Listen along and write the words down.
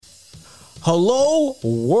Hello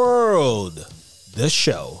world! The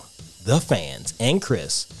show, the fans, and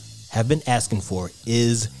Chris have been asking for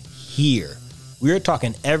is here. We are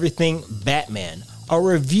talking everything Batman, our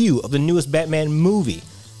review of the newest Batman movie,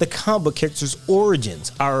 the comic book character's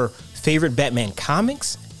origins, our favorite Batman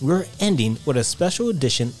comics. We're ending with a special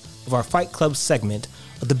edition of our Fight Club segment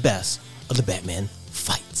of the best of the Batman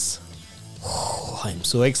fights. I'm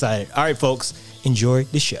so excited. All right, folks, enjoy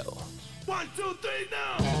the show. 1, 2, 3,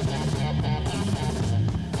 now!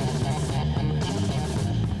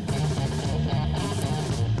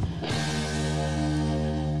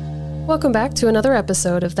 Welcome back to another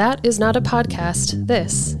episode of That Is Not a Podcast.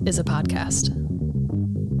 This is a podcast.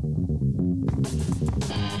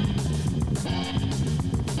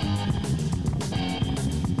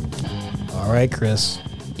 All right, Chris.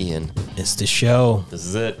 Ian. It's the show. This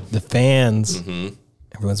is it. The fans.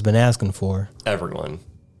 Everyone's been asking for. Everyone.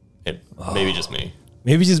 Maybe just me.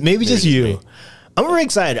 Maybe just you. me. I'm very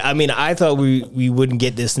excited. I mean, I thought we wouldn't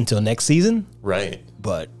get this until next season, Right.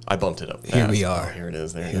 but I bumped it up. Here we fast. are. Oh, here it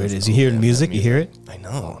is. There here it is. You hear the music? You hear it? I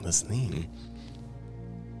know. This theme.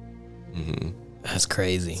 That's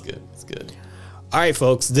crazy. It's good. It's good. All right,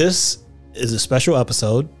 folks. This is a special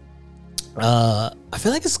episode. I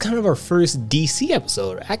feel like it's kind of our first DC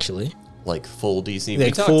episode, actually. Like full DC.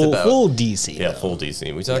 Like full DC. Yeah, though. full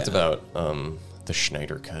DC. We talked about the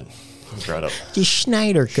Schneider Cut. We brought up The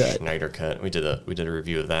Schneider Cut. Schneider Cut. We did a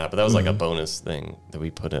review of that, but that was like a bonus thing that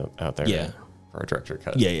we put out there. Yeah. For our director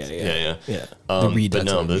cut. Yeah. The The but Redux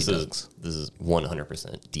no, and the this Redux. is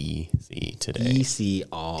 100% DC today. DC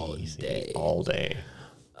all day. All day.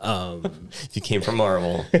 If you came from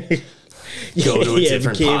Marvel, go to a Yeah, if you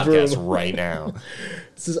different came podcast from- right now.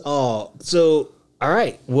 This is all. So, all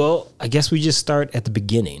right. Well, I guess we just start at the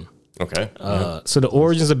beginning. Okay. So the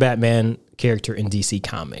origins of Batman character in DC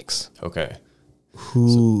Comics. Okay.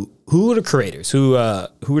 Who were the creators? Who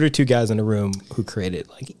were the two guys in the room who created?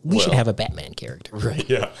 Like, we should Well- have a Batman character. Right.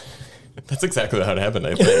 Yeah. That's exactly how it happened.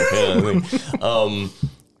 I think.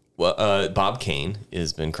 Bob Kane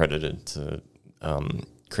has been credited to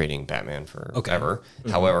creating Batman forever.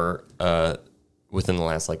 However, within the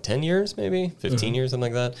last 10 years, maybe 15 years,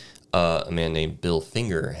 something like that, a man named Bill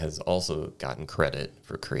Finger has also gotten credit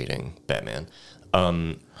for creating Batman.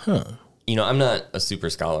 You know, I'm not a super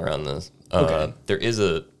scholar on this. There is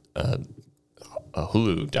a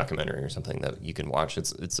Hulu documentary or something that you can watch.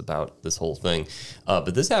 It's about this whole thing.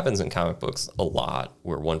 But this happens in comic books a lot,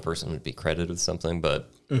 where one person would be credited with something, but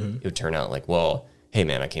it would turn out well, hey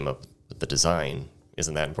man, I came up with the design.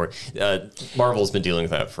 Isn't that important? Marvel's been dealing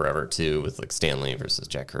with that forever too, with Stan Lee versus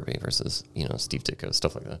Jack Kirby versus Steve Ditko,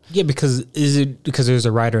 stuff like that. Yeah, because there's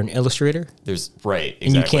a writer and illustrator? There's right, exactly.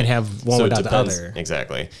 And you can't have one So it without the depends. other.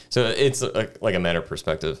 Exactly. So it's like a matter of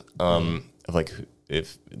perspective. Of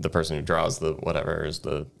if the person who draws the whatever is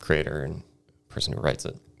the creator and person who writes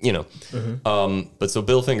it, But so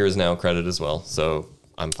Bill Finger is now credited as well. So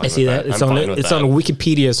I'm fine. I see with that. It's I'm on fine with it's that. on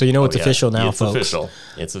Wikipedia, so you know it's official now, it's folks. Official.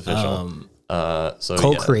 It's official. So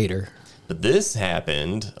Co-creator. Yeah. But this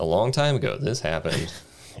happened a long time ago. This happened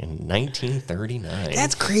in 1939.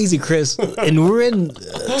 That's crazy, Chris. And we're in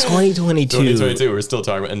 2022. 2022. We're still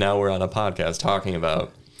talking about, and now we're on a podcast talking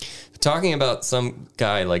about some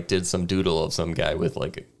guy did some doodle of some guy with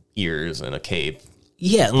ears and a cape.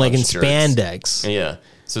 Yeah, and in shirts. spandex. Yeah.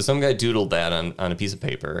 So some guy doodled that on a piece of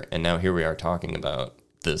paper, and now here we are talking about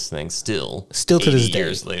this thing still to this day.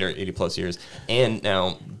 years later, 80 plus years. And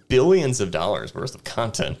now billions of dollars worth of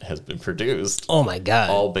content has been produced, Oh my God.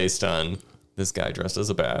 all based on this guy dressed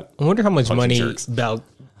as a bat. I wonder how much punching money jerks.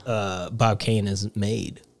 Bob Kane has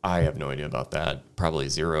made. I have no idea about that. Probably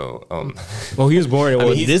zero. Well, he was born.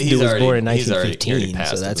 This dude was already- born in he's already 1915,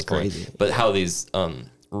 passed so at that's this point. crazy. But how these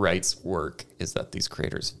rights work is that these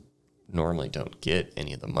creators normally don't get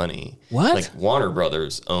any of the money. What? Like Warner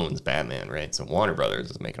Brothers owns Batman, right? So Warner Brothers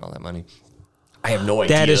is making all that money. I have no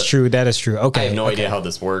idea. That is true. Okay. I have no idea how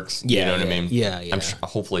this works. Yeah, You know what I mean? yeah. I'm sure,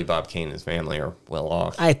 hopefully Bob Kane and his family are well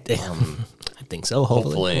off. I think so.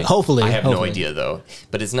 Hopefully. I have no idea though.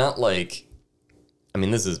 But it's not like,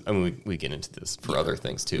 we get into this for other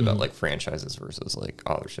things too, about franchises versus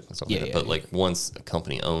authorship and stuff like that. Yeah, But once a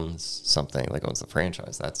company owns something, owns the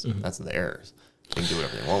franchise, that's theirs. They can do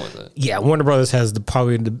whatever they want with it. Yeah, Warner Brothers has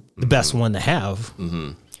probably the best one to have.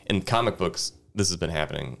 In comic books, this has been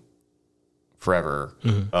happening forever.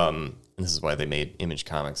 And this is why they made Image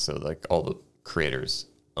Comics. So all the creators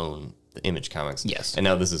own the Image Comics. Yes. And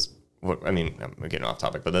now this is I'm getting off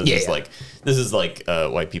topic, but this is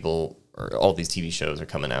why people or all these TV shows are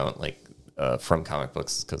coming out from comic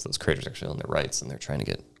books, because those creators actually own their rights and they're trying to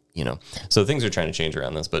get, so things are trying to change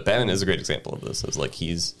around this. But Batman is a great example of this. It's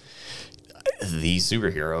the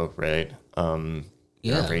superhero, right?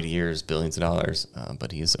 Over 80 years, billions of dollars,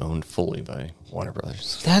 but he is owned fully by Warner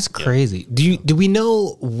Brothers. That's crazy. Do we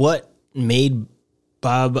know what made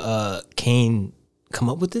Bob Kane come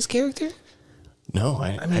up with this character? No,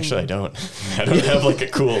 I don't. I don't have like a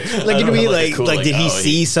cool. Like, did we did he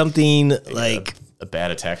see something like a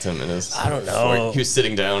bat attacked him in his? I don't know. He was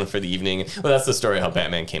sitting down for the evening. Well, that's the story how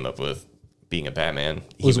Batman came up with being a Batman.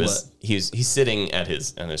 He's sitting at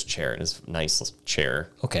his chair, in his nice chair.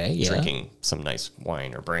 Okay, yeah. Drinking some nice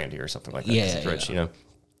wine or brandy or something like that. Yeah, he's rich, and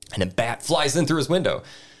a bat flies in through his window.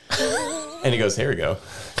 And he goes, "Here we go.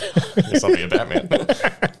 Guess I'll be a Batman."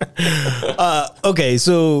 Okay,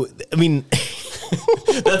 so I mean,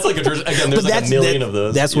 that's like there's like a million of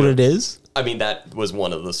those. That's what it is. I mean, that was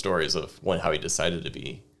one of the stories of how he decided to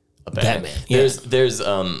be a Batman. Yeah. There's there's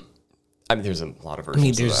a lot of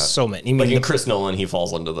versions. There's of that. so many. Like in Chris Nolan, he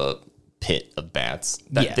falls into the pit of bats.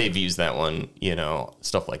 They've used that one,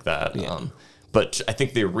 stuff like that. Yeah. But I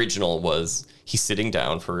think the original was he's sitting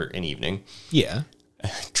down for an evening. Yeah.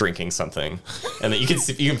 Drinking something, and then you can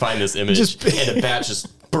find this image, and a bat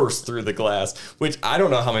just bursts through the glass. Which I don't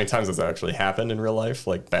know how many times that's actually happened in real life,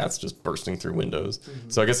 like bats just bursting through windows. Mm-hmm.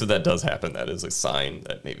 So I guess if that does happen, that is a sign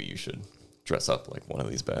that maybe you should dress up like one of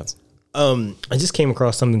these bats. I just came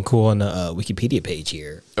across something cool on the Wikipedia page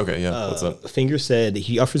here. Okay, yeah. What's up? Finger said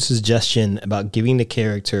he offers a suggestion about giving the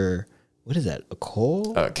character, what is that, a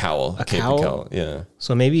cowl? Cowl. A cowl? Yeah.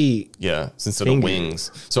 So maybe... Yeah, instead of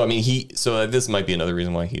wings. So, I mean, this might be another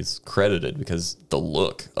reason why he's credited, because the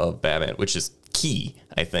look of Batman, which is key,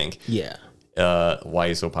 I think. Yeah. Why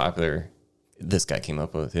he's so popular, this guy came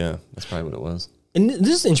up with. Yeah, that's probably what it was. And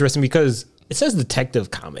this is interesting because it says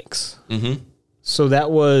Detective Comics. Mm-hmm. So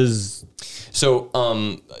that was... So,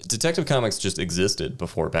 Detective Comics just existed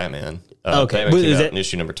before Batman. Okay. Batman came out in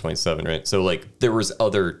issue number 27, right? So, like, there was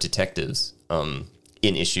other detectives in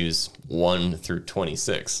issues 1 through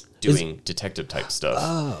 26 doing detective-type stuff.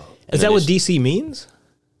 Oh. Is that what DC means?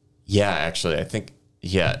 Yeah, actually, I think...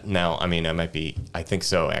 Yeah, now, I mean, I think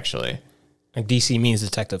so, actually. Like DC means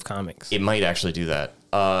Detective Comics. It might actually do that.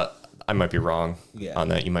 I might be wrong on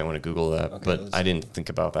that. You might want to Google that, okay, but I didn't think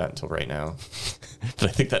about that until right now. But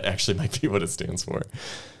I think that actually might be what it stands for.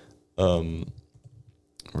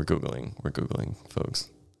 We're Googling, folks.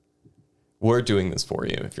 We're doing this for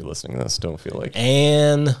you. If you're listening to this, don't feel like.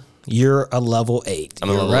 And you're a level 8. I'm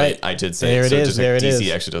a level 8. I did say there it is. There it is.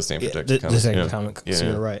 DC actually does stand for Detective Comics. Detective Comics. Yeah. So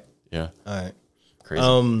you're right. Yeah. All right.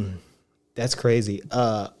 Crazy. That's crazy.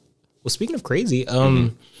 Well, speaking of crazy,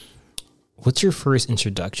 what's your first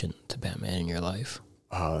introduction to Batman in your life?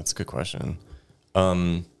 Oh, that's a good question.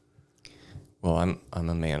 Well, I'm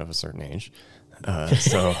a man of a certain age,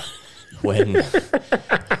 so when the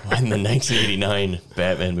 1989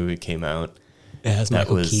 Batman movie came out,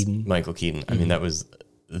 Michael Keaton. Michael Keaton. I mean, that was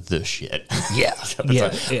the shit. Yeah, yeah.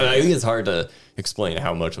 And I think it's hard to explain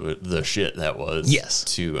how much of the shit that was. Yes.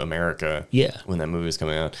 To America. Yeah, when that movie was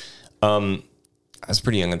coming out, I was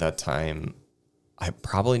pretty young at that time. I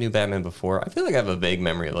probably knew Batman before. I feel like I have a vague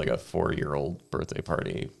memory of like a 4-year-old birthday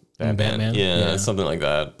party. Batman. Yeah, something like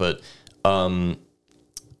that. But when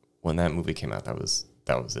that movie came out, that was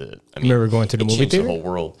it. I mean, remember going to the movie theater? The whole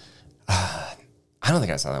world. I don't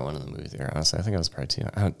think I saw that one in the movie theater, honestly. I think I was probably too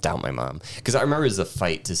young. I don't doubt my mom. Because I remember it was a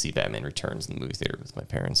fight to see Batman Returns in the movie theater with my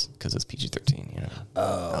parents, because it's PG-13, you know.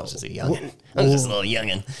 I was just a youngin'. I was just a little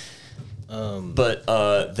youngin'. But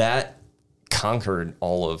that conquered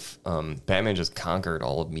all of Batman just conquered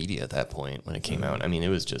all of media at that point when it came out. I mean, it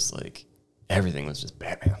was just like everything was just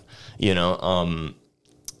Batman, you know.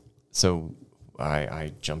 So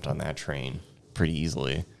I jumped on that train pretty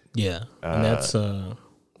easily. Yeah, and that's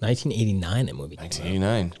 1989. That movie.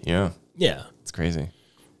 1989. Yeah. Yeah, it's crazy.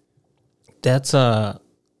 That's so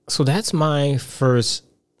that's my first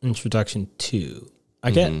introduction to.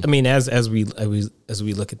 I get. I mean, as we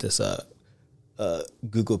look at this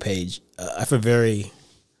Google page, I have a very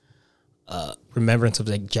remembrance of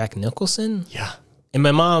like Jack Nicholson. Yeah. And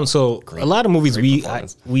my mom, so a lot of movies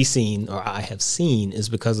we seen or I have seen is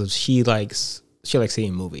because of she likes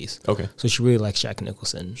seeing movies. Okay. So she really likes Jack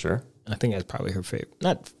Nicholson. Sure. I think that's probably her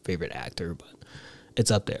not favorite actor, but it's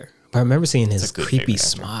up there. But I remember seeing his creepy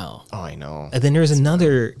smile. Oh, I know. And then there's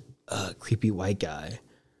another creepy white guy.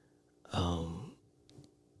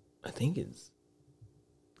 I think it's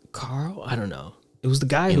Carl. I don't know. It was the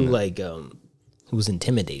guy who was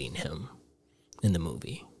intimidating him in the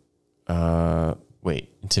movie.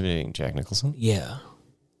 Wait, intimidating Jack Nicholson? Yeah.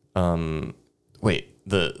 Wait,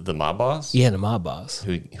 the mob boss? Yeah, the mob boss.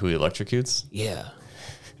 Who electrocutes? Yeah.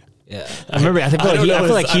 Yeah. I remember, I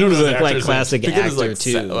feel like he was a classic actor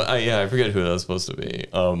too. Yeah, I forget who that was supposed to be.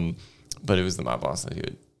 But it was the mob boss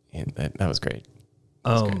that that was great.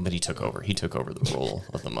 That he took over. He took over the role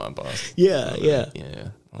of the mob boss. Yeah.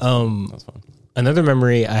 That was fun. Another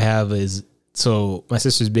memory I have is, so my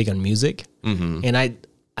sister's big on music, and I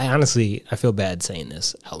honestly, I feel bad saying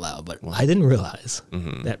this out loud, but I didn't realize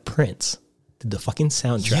that Prince did the fucking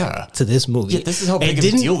soundtrack to this movie. Yeah, this is how big of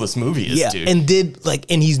a deal this movie is, dude. And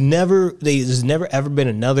there's never ever been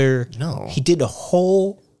another. No. He did a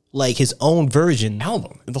whole, like, his own version.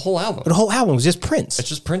 The whole album. The whole album was just Prince. It's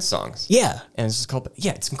just Prince songs. Yeah. And it's just called,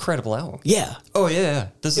 it's an incredible album. Yeah. Oh, yeah.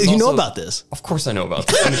 This is You know about this? Of course I know about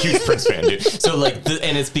this. I'm a huge Prince fan, dude. So, like,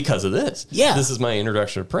 and it's because of this. Yeah. This is my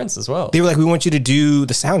introduction to Prince as well. They were like, we want you to do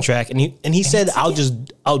the soundtrack. And he said,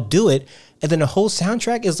 I'll do it. And then the whole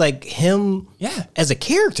soundtrack is like him as a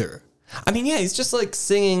character. I mean, he's just like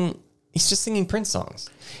singing Prince songs.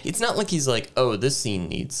 It's not like he's like, oh, this scene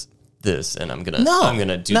needs this and I'm gonna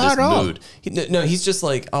do this mood. He's just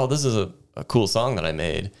like, oh, this is a cool song that I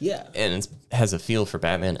made. Yeah. And it has a feel for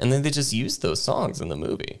Batman. And then they just used those songs in the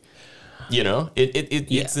movie. You know?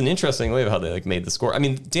 It's an interesting way of how they like made the score. I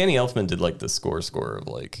mean, Danny Elfman did like the score of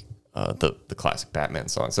like the classic Batman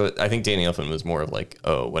song. So I think Danny Elfman was more of like,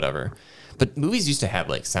 oh, whatever. But movies used to have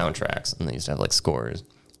like soundtracks and they used to have like scores,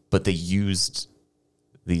 but they used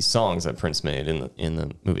these songs that Prince made in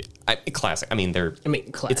the movie. Classic. I mean,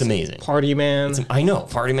 classic. It's amazing. Party Man. I know,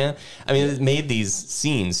 Party Man. I mean, it made these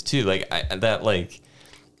scenes too. Like that like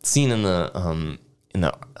scene in the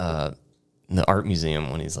art museum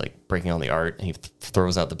when he's like breaking all the art and he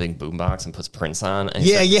throws out the big boombox and puts Prince on. And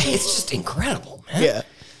it's just incredible, man. Yeah.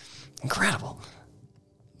 Incredible.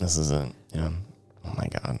 This is oh my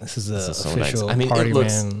God. This is so nice. I mean, Party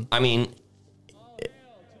Man. I mean,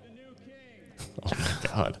 oh my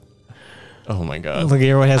God. Oh my God. Look,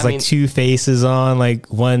 everyone has two faces on,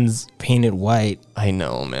 like one's painted white. I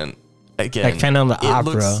know, man. Again, like Phantom of the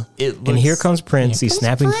Opera. And here comes Prince. He's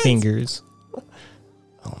snapping fingers. Oh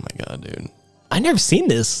my God, dude. I never seen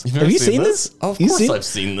this. Have you seen this? Oh, of course I've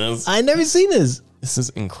seen this. I never seen this. This is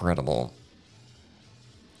incredible.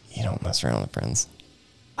 You don't mess around with Prince.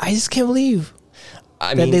 I just can't believe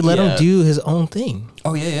that they let him do his own thing.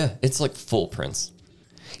 Oh, yeah. It's like full Prince.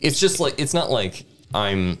 It's just like, it's not like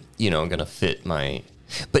I'm, going to fit my...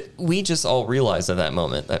 But we just all realized at that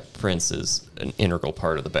moment that Prince is an integral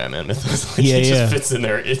part of the Batman mythos. Like, he just fits in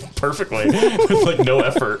there perfectly with like no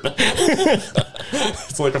effort.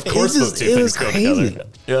 It's like, of course those two things go together.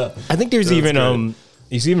 Yeah. I think there's even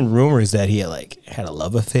rumors that he had a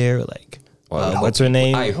love affair. Like, what's her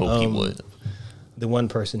name? I hope he would. The one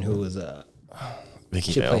person who was...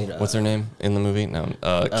 Vicky Vale. What's her name in the movie? No,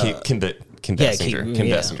 Kim Basinger. Kim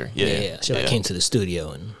Basinger. Yeah. She came to the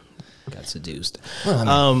studio and got seduced.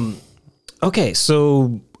 Okay,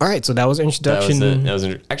 so all right, so that was introduction. That was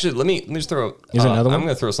actually, let me just throw. There's another one. I'm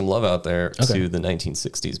going to throw some love out there to the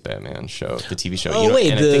 1960s Batman show, the TV show.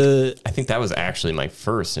 I think that was actually my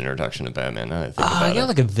first introduction to Batman. Now that I think about I got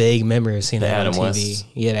like a vague memory of seeing that on TV. West.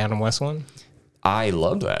 Yeah, the Adam West one. I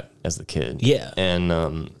loved that as a kid. Yeah,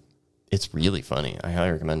 and it's really funny. I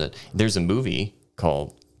highly recommend it. There's a movie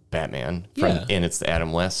called Batman, and it's the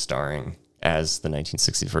Adam West starring as the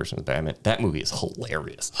 1960s version of Batman. That movie is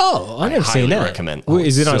hilarious. Oh, I've never seen that. Recommend.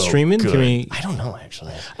 Is it on streaming? I don't know,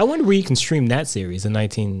 actually. I wonder where you can stream that series in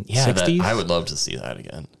 1960s. I would love to see that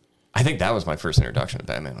again. I think that was my first introduction to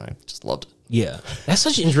Batman. I just loved it. Yeah, that's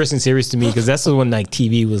such an interesting series to me because that's the one like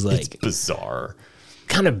TV was like it's bizarre.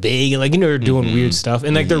 Kind of big and like they're doing weird stuff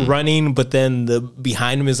and like they're running, but then the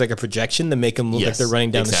behind them is like a projection to make them look like they're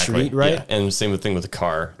running down the street, right? Yeah. And same thing with the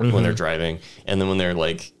car when they're driving, and then when they're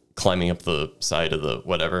like climbing up the side of the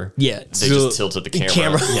whatever, they just tilted the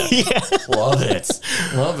camera.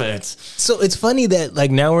 Love it. So it's funny that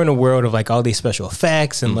like now we're in a world of like all these special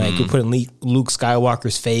effects and like we're putting Luke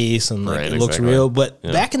Skywalker's face and like it looks real, but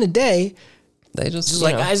back in the day, they just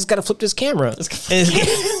like I just got to flip this camera and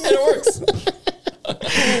it works.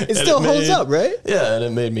 It still holds up, right? Yeah, and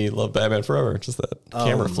it made me love Batman forever. Just that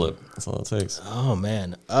camera flip. That's all it takes. Oh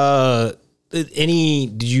man.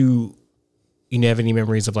 Did you have any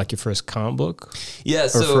memories of like your first comic book? Yeah.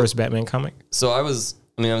 Or first Batman comic? So I was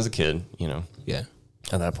a kid, Yeah.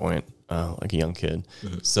 At that point, like a young kid.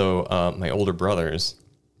 So my older brothers,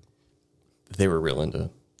 they were real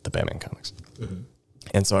into the Batman comics.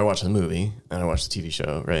 And so I watched the movie and I watched the TV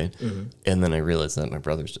show, right? And then I realized that my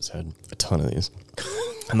brothers just had a ton of these.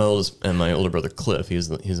 And my older brother Cliff, he's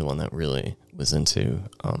the one that really was into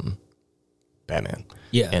Batman,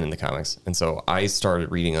 and in the comics. And so I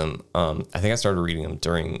started reading them. I think I started reading them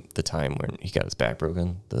during the time when he got his back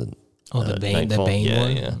broken. The Bane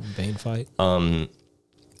one, Bane fight.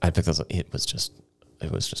 I picked those up. It was just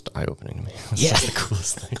eye-opening to me. It was just the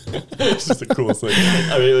coolest thing. It's just the coolest thing.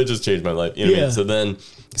 I mean, it just changed my life. You know what I mean?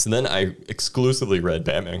 So then I exclusively read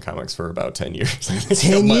Batman comics for about 10 years.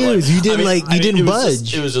 10 years? You didn't you didn't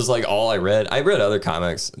budge. It was just like all I read. I read other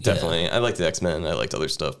comics, definitely. I liked the X-Men. I liked other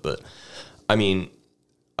stuff. But I mean,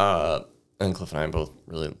 and Cliff and I both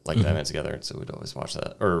really liked Batman together. So we'd always watch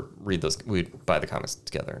that or read those. We'd buy the comics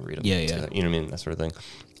together and read them together. You know what I mean? That sort of thing.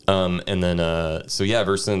 And then,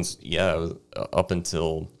 ever since, it was up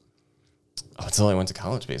until I went to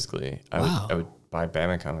college, basically. I would buy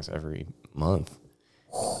Batman comics every month.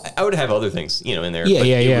 I would have other things, in there.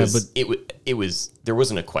 It was there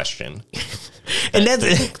wasn't a question. And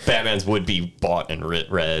that's Batman's would be bought and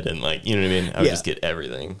read, and you know what I mean. I would just get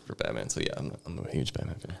everything for Batman. So yeah, I'm a huge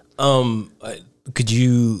Batman fan. Do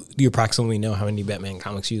you approximately know how many Batman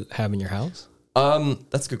comics you have in your house?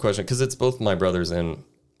 That's a good question because it's both my brothers and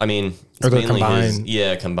it's are they mainly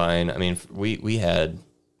combined? Combined. I mean, we had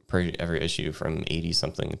pretty every issue from 80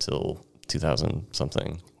 something till 2000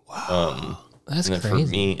 something. Wow. That's and crazy. For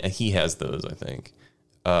me, he has those, I think.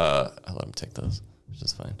 I let him take those, which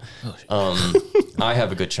is fine. I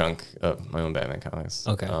have a good chunk of my own Batman comics.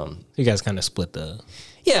 Okay. You guys kind of split the...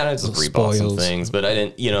 Yeah, and I just rebought some spoils. things, but I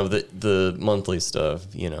didn't, the monthly stuff,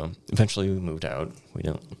 eventually we moved out. We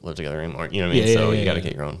don't live together anymore. You know what I mean? So you got to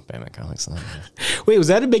get your own Batman comics. Wait, was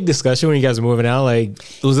that a big discussion when you guys were moving out?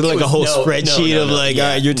 Was it a whole spreadsheet of all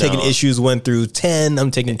right, you're taking issues 1 through 10,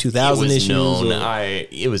 I'm taking 2,000 issues?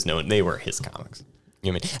 It was known. They were his comics.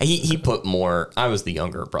 You know what I mean? He put more, I was the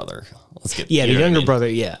younger brother. The younger brother,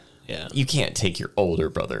 yeah. You can't take your older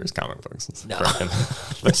brother's comic books. No.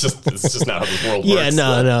 It's just not how this world works. Yeah,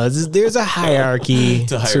 no. There's a hierarchy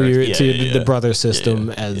to the brother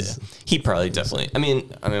system He probably definitely. I mean,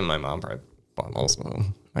 my mom probably bought most of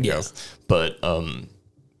them, I guess. But money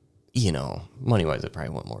wise, it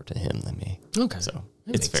probably went more to him than me. Okay, so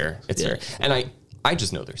it's fair. It's fair, and I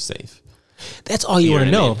just know they're safe. That's all you want to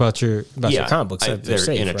know about your comic books. They're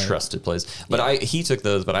safe, in a trusted place. But he took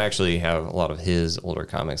those, but I actually have a lot of his older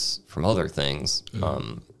comics from other things.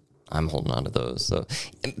 I'm holding on to those. So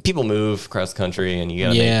people move across the country, and you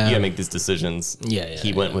gotta make these decisions.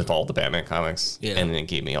 He went with all the Batman comics, and then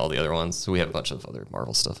gave me all the other ones. So we have a bunch of other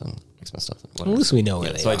Marvel stuff and X-Men stuff. At least we know where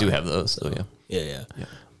they are. So I do have those. So yeah.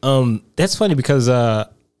 That's funny because I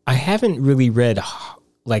haven't really read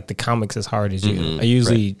the comics as hard as you. I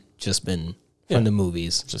usually just been from the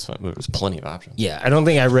movies. Just fun. There's plenty of options. Yeah, I don't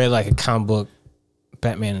think I read a comic book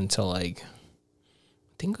Batman until I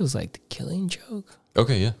think it was The Killing Joke.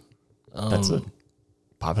 Okay, yeah. That's a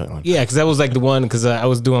popular one. Yeah, because that was the one because I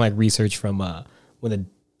was doing research from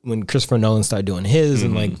when Christopher Nolan started doing his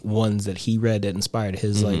and ones that he read that inspired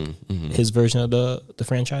his his version of the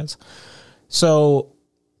franchise. So,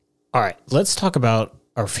 all right, let's talk about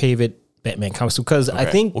our favorite Batman comics because I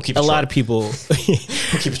think a lot of people we'll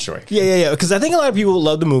keep it short. Yeah. Because I think a lot of people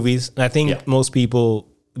love the movies, and I think most people,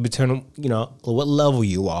 between what level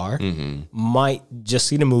you are, might just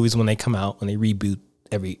see the movies when they come out, when they reboot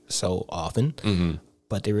every so often.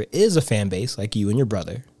 But there is a fan base like you and your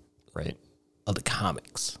brother, right, of the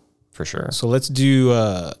comics for sure. So let's do.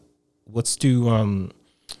 I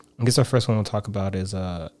guess our first one we'll talk about is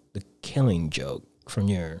The Killing Joke from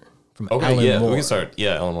Alan Moore. We can start.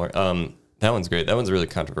 Yeah, Alan Moore. That one's great. That one's really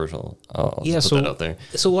controversial. I'll put that out there.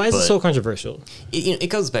 So why is it so controversial? It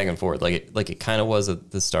goes back and forth. It kind of was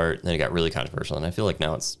at the start, and then it got really controversial. And I feel like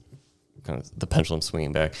now it's kind of the pendulum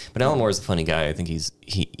swinging back. But Alan Moore is a funny guy. I think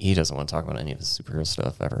he doesn't want to talk about any of his superhero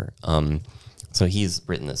stuff ever. So he's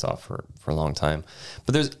written this off for a long time.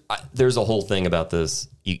 But there's a whole thing about this.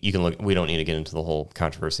 You can look. We don't need to get into the whole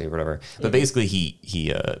controversy or whatever. But basically,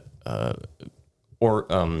 I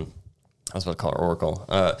was about to call her Oracle.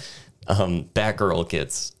 Batgirl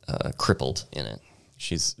gets crippled in it.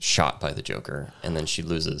 She's shot by the Joker, and then she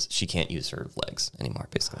loses. She can't use her legs anymore.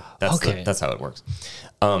 Basically, that's how it works.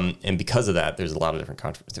 And because of that, there's a lot of different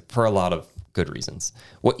controversy for a lot of good reasons.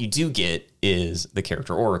 What you do get is the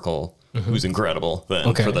character Oracle, who's incredible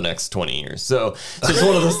for the next 20 years. So it's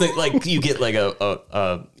one of those things. You get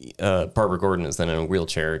Barbara Gordon is then in a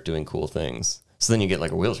wheelchair doing cool things. So then you get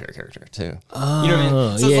a wheelchair character too. You know what I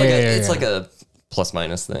mean? So it's like a plus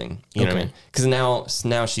minus thing. You know what I mean? Because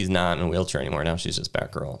now she's not in a wheelchair anymore. Now she's just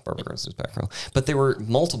Batgirl. Barbara Gordon's just Batgirl. But there were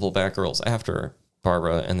multiple Batgirls after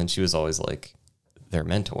Barbara, and then she was always their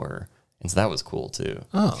mentor, and so that was cool too.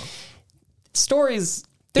 Oh, stories.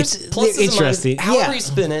 There's pluses and minuses. However you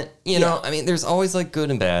spin it, you know. I mean, there's always good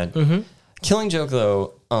and bad. Killing Joke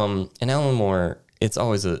though, and Alan Moore.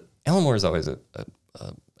 Alan Moore is always a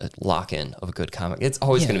lock-in of a good comic. It's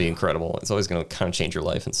always going to be incredible. It's always going to kind of change your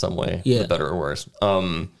life in some way, for better or worse.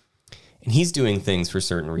 And he's doing things for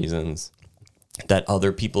certain reasons that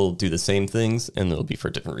other people do the same things and it'll be for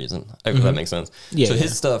a different reason. If that makes sense. Yeah, so yeah.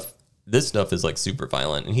 this stuff is like super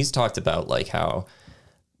violent, and he's talked about like how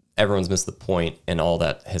everyone's missed the point, and all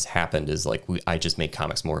that has happened is like I just made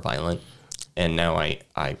comics more violent, and now I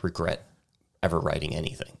regret ever writing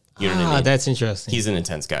anything. You know what I mean? That's interesting. He's an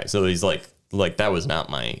intense guy, so he's like that was not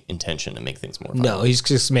my intention to make things more violent. No, he's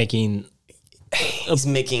just making He's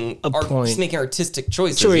making point. He's making artistic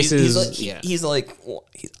choices. He's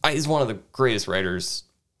one of the greatest writers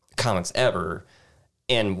comics ever,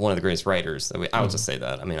 and one of the greatest writers. I would just say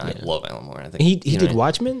that. I mean, I love Alan Moore. I think he did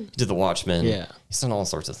Watchmen. He did the Watchmen. Yeah, he's done all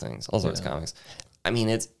sorts of things, all sorts of comics. I mean,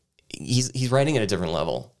 he's writing at a different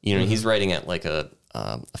level. You know, he's writing at like a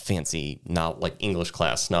fancy, not like English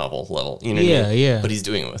class novel level. You know, what I mean? Yeah. But he's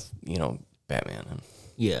doing it with Batman and.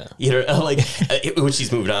 Yeah, You know, like which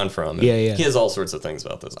he's moved on from. Yeah, yeah. He has all sorts of things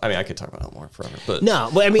about this. I mean, I could talk about it more forever, but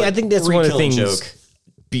I mean, I think that's one of the Killing things. Joke,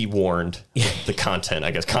 be warned. The content,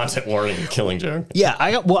 I guess, content warning. Killing Joke. Yeah,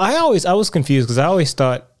 I was confused because I always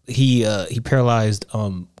thought he paralyzed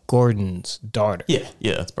Gordon's daughter. Yeah,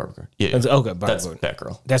 that's Barbara Gordon. Yeah, That's- okay, Barbara that's Gordon.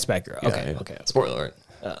 Batgirl. That's Batgirl. Yeah, Okay, yeah. okay, Spoiler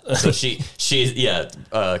alert. So she's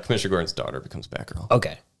Commissioner Gordon's daughter becomes Batgirl.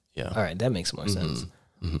 okay. Yeah. All right, that makes more sense.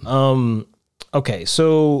 Okay,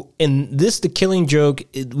 so in this, The Killing Joke,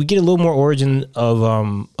 we get a little more origin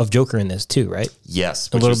of Joker in this too, right? Yes,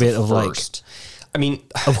 A little bit of first. I mean,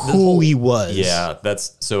 Of who he was. yeah,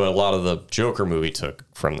 that's so. A lot of the Joker movie took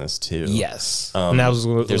from this too. Yes. And that was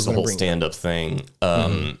what I was There's the gonna whole bring up. stand-up thing.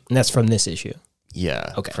 And that's from this issue.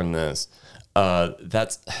 Yeah. Okay. From this,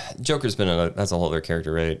 that's Joker's been that's a whole other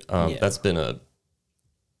character, right? That's been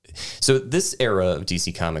so this era of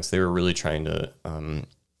DC Comics, they were really trying to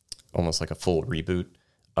almost like a full reboot,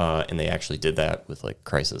 and they actually did that with like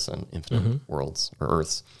Crisis on Infinite Worlds or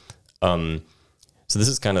Earths. So this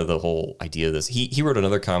is kind of the whole idea of this. He wrote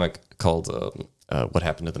another comic called What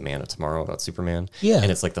Happened to the Man of Tomorrow about Superman. Yeah. And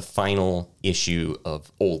it's like the final issue of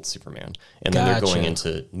old Superman. And then they're going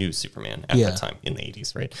into new Superman at that time in the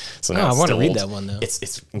 80s, right? So now I it's want to still read old. that one, though.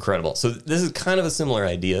 It's incredible. So this is kind of a similar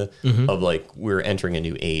idea of like we're entering a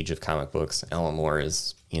new age of comic books. Alan Moore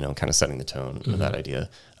is, kind of setting the tone with that idea.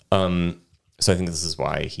 So I think this is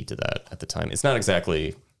why he did that at the time. It's not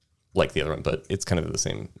exactly like the other one, but it's kind of the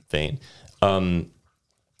same vein.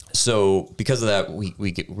 So because of that, we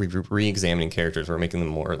re-examining characters. We're making them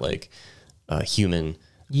more like human,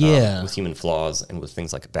 with human flaws and with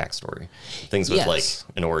things like a backstory, things with like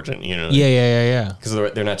an origin. Yeah. Because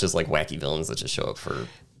they're not just like wacky villains that just show up for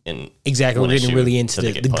Exactly. one We're getting issue really into that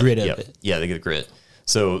the they get grit punished. of it. Yeah, they get grit.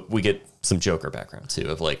 So we get some Joker background too,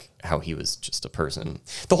 of like how he was just a person.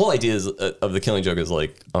 The whole idea is of the Killing Joke is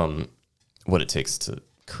like what it takes to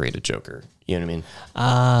create a Joker. You know what I mean?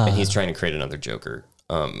 And he's trying to create another Joker.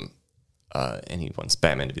 And he wants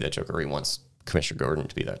Batman to be that Joker, or he wants Commissioner Gordon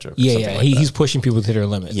to be that Joker. Yeah. Like He's pushing people to their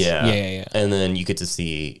limits. Yeah. And then you get to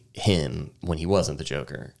see him when he wasn't the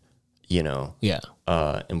Joker, Yeah.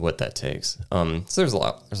 and what that takes. So there's a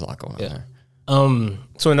lot going on there.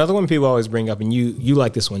 So another one people always bring up, and you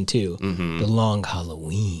like this one too, The Long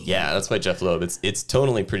Halloween. Yeah, that's by Jeff Loeb. It's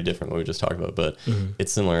tonally pretty different what we just talked about, but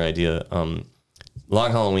it's similar idea.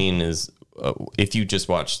 Long Halloween is if you just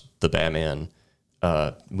watch the Batman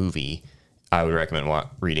movie, I would recommend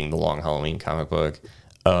reading the Long Halloween comic book,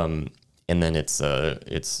 and then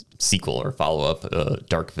its sequel or follow up,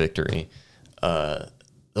 Dark Victory.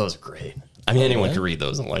 Those are great. I mean, anyone can read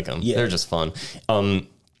those and like them. Yeah. They're just fun.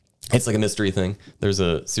 It's like a mystery thing. There's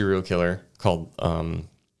a serial killer called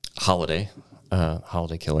Holiday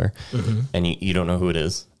Killer, and you don't know who it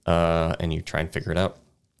is, and you try and figure it out.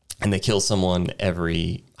 And they kill someone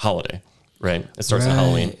every holiday, right? It starts on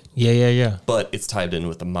Halloween. Yeah. But it's tied in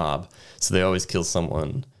with the mob. So they always kill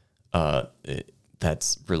someone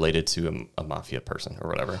that's related to a mafia person or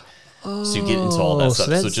whatever. So you get into all that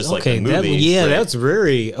stuff. So just like the movie. That's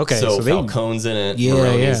very okay. So they, Falcone's in it,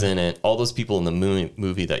 Maroni's in it, all those people in the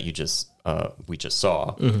movie that we just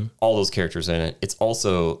saw, all those characters in it. It's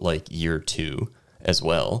also like year 2 as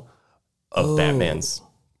well of Batman's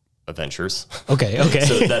adventures. Okay.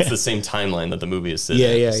 So that's the same timeline that the movie is set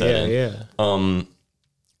in. Yeah.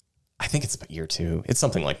 I think it's about year 2. It's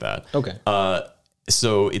something like that. Okay.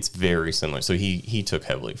 So it's very similar. So he took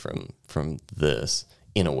heavily from this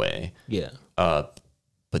in a way. Yeah.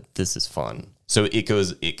 But this is fun. So it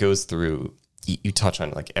goes through. You touch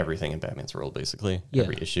on like everything in Batman's world, basically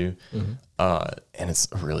every issue, and it's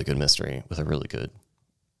a really good mystery with a really good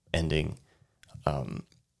ending.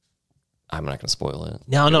 I'm not going to spoil it.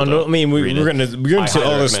 No. I mean, we're going to see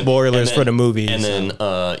all the spoilers for the movie. And then,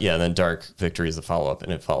 then Dark Victory is the follow up,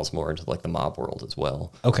 and it falls more into like the mob world as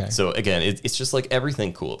well. Okay. So again, it's just like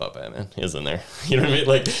everything cool about Batman is in there. You know what I mean?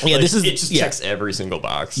 Like, it just checks every single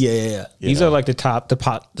box. Yeah. These are like the top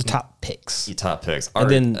picks. The top picks. And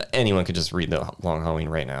then anyone could just read the Long Halloween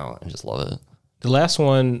right now and just love it. The last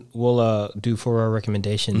one we'll do for our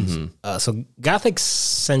recommendations. So Gotham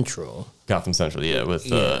Central, with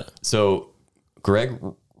so Greg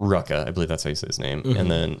Rucka, I believe that's how you say his name, and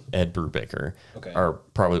then Ed Brubaker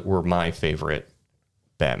were my favorite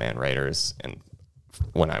Batman writers, and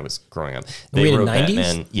when I was growing up, they wrote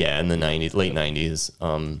Batman, in the 90s, late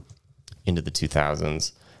 90s, into the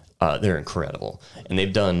 2000s. They're incredible, and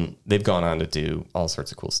they've gone on to do all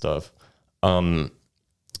sorts of cool stuff.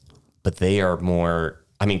 But they are more.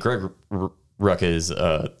 I mean, Greg Rucka is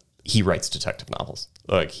he writes detective novels.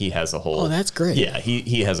 Like he has a whole. Oh, that's great. Yeah,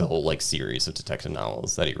 he has a whole like series of detective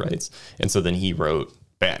novels that he writes, and so then he wrote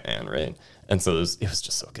Batman, right? And so it was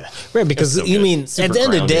just so good, right? Because at the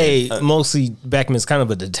end of the day, mostly Batman's kind of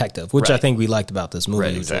a detective, which I think we liked about this movie.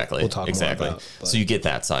 Right, exactly. We'll talk more about. So you get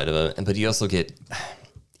that side of it, but you also get.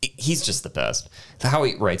 He's just the best. How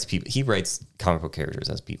he writes people. He writes comic book characters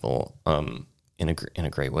as people. In a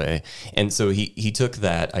great way, and so he took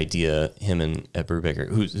that idea. Him and Ed Brubaker,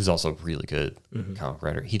 who's also a really good comic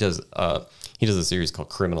writer. He does a series called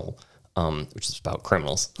Criminal, which is about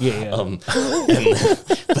criminals. But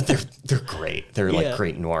they're great. They're like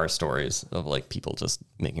great noir stories of like people just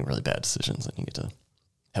making really bad decisions, and you get to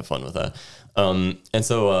have fun with that. And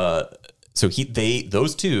so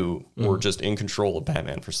those two were just in control of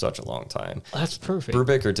Batman for such a long time. That's perfect.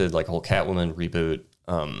 Brubaker did like a whole Catwoman reboot,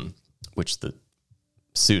 which the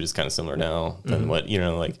suit is kind of similar now than what,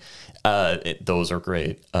 those are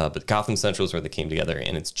great. But Gotham Central is where they came together,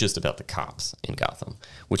 and it's just about the cops in Gotham,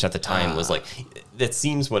 which at the time was like, that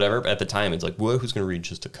seems whatever, but at the time it's like, well, who's going to read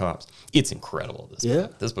just the cops? It's incredible.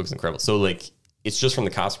 This book's incredible. So like, it's just from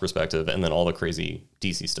the cops' perspective, and then all the crazy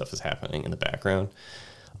DC stuff is happening in the background.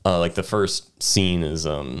 Like the first scene is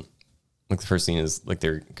like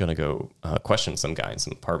they're gonna go question some guy in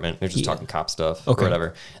some apartment. They're just talking cop stuff or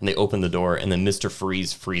whatever, and they open the door, and then Mr.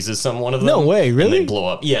 Freeze freezes one of them. No way, really? And they blow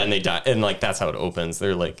up. Yeah, and they die, and like that's how it opens.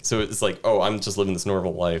 They're like, so it's like, oh, I'm just living this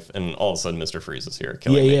normal life, and all of a sudden Mr. Freeze is here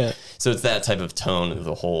killing me. Yeah. So it's that type of tone of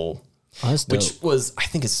the whole. Which was, I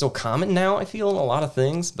think, is so common now. I feel in a lot of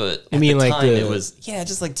things, but at the time it was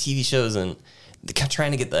just like TV shows and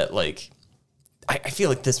trying to get that like. I feel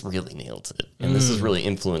like this really nailed it, and this has really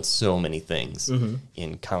influenced so many things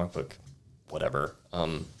in comic book, whatever,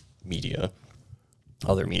 media,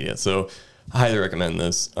 other media. So I highly recommend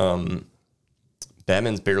this.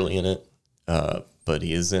 Batman's barely in it, but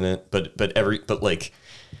he is in it. But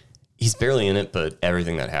he's barely in it, but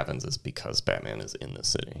everything that happens is because Batman is in the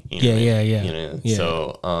city. Yeah.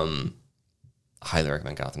 So highly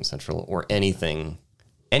recommend Gotham Central or anything.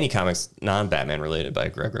 Any comics non-Batman related by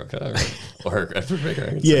Greg Rucka or Ed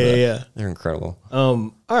Brubaker. Yeah. They're incredible.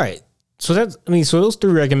 All right. So those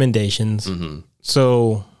three recommendations.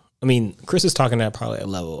 So, Chris is talking at probably a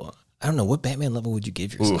level. I don't know, what Batman level would you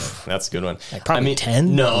give yourself? Oof, that's a good one. Like probably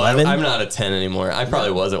 10? No, 11? I'm not a 10 anymore. I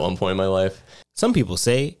probably was at one point in my life. Some people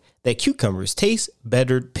say that cucumbers taste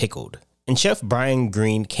better pickled, and Chef Brian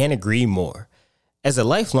Green can't agree more. As a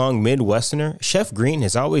lifelong Midwesterner, Chef Green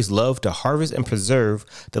has always loved to harvest and preserve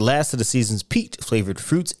the last of the season's peach-flavored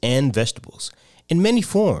fruits and vegetables in many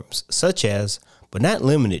forms, such as, but not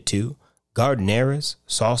limited to, gardeneras,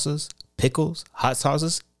 sauces, pickles, hot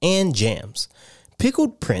sauces, and jams.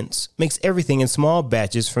 Pickled Prince makes everything in small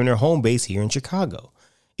batches from their home base here in Chicago.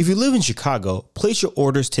 If you live in Chicago, place your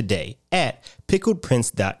orders today at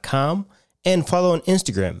pickledprince.com and follow on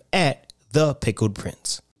Instagram at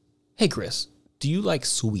 @thepickedprince. Hey, Chris. Do you like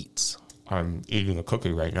sweets? I'm eating a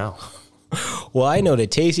cookie right now. Well, I know the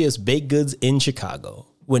tastiest baked goods in Chicago.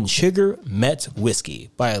 When Sugar Met Whiskey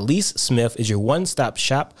by Elise Smith is your one-stop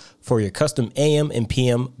shop for your custom AM and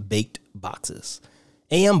PM baked boxes.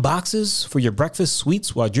 AM boxes for your breakfast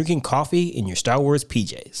sweets while drinking coffee in your Star Wars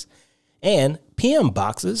PJs. And PM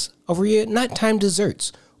boxes over your nighttime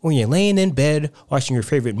desserts when you're laying in bed watching your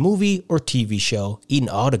favorite movie or TV show, eating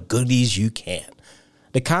all the goodies you can.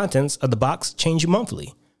 The contents of the box change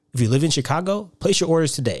monthly. If you live in Chicago, place your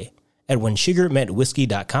orders today at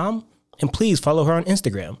whensugarmetwhiskey.com, and please follow her on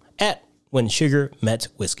Instagram at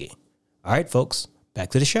whensugarmetwhiskey. All right, folks, back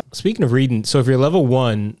to the show. Speaking of reading, so if you're level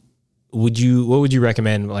 1, what would you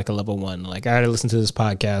recommend, like a level 1? Like, I gotta listen to this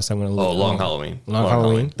podcast. I'm gonna look. Long Halloween. Long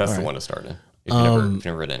Halloween. That's the one to start in. If you've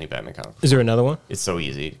never read any Batman comics. Is there another one? It's so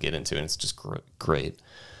easy to get into, and it's just great.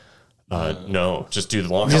 No, just do the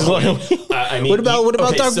long Just Halloween. long- I mean, what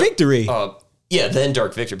about Dark Victory? Yeah, then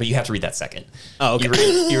Dark Victory, but you have to read that second. Oh, okay.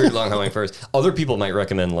 You read Long Halloween first. Other people might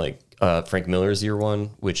recommend like Frank Miller's Year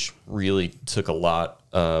One, which really took a lot,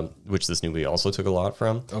 which this movie also took a lot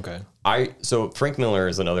from. Okay. So Frank Miller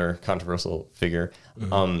is another controversial figure.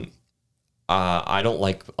 I don't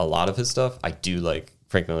like a lot of his stuff. I do like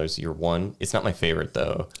Frank Miller's Year One. It's not my favorite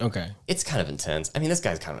though. Okay. It's kind of intense. I mean, this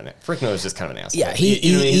guy's kind of Frank Miller's just kind of an asshole. Yeah,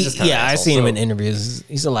 he's just kind of an I've asshole. seen him So in interviews.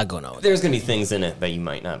 He's a lot going on with there's going to be things in it that you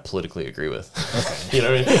might not politically agree with. Okay. You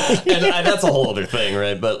know what I mean? And that's a whole other thing,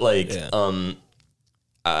 right? But like,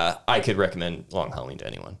 I could recommend Long Halloween to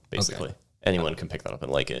anyone, basically. Okay. Anyone can pick that up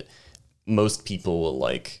and like it. Most people will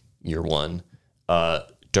like Year One.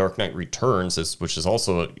 Dark Knight Returns, which is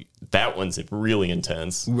also, that one's really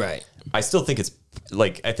intense. Right. I still think it's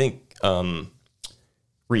like, I think,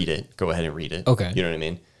 read it. Go ahead and read it. Okay. You know what I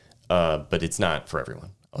mean? But it's not for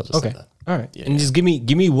everyone. I'll just say that. All right. Yeah, and just give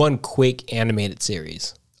me one quick animated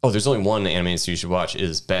series. Oh, there's only one animated series you should watch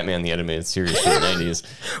is Batman the Animated Series from the 90s.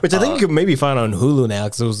 Which I think you could maybe find on Hulu now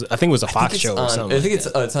because I think it was a Fox show or something. I think it's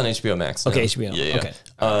on HBO Max. Okay, HBO. Yeah. Okay.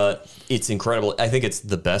 It's incredible. I think it's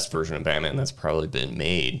the best version of Batman that's probably been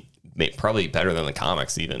made probably better than the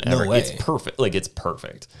comics even ever. way. It's perfect. Like it's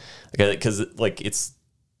perfect. Okay, because like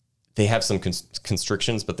they have some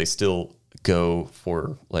constrictions, but they still go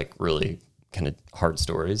for like really kind of hard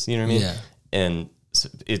stories. You know what I mean? Yeah. And so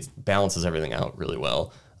it balances everything out really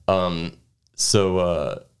well.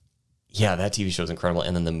 Yeah, that TV show is incredible.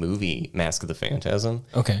 And then the movie Mask of the Phantasm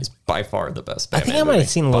is by far the best Batman I think I might have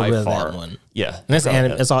seen a little bit of far. that one. Yeah. And that's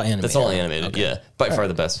it's all animated. That's all animated, yeah. By far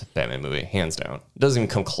the best Batman movie, hands down. It doesn't even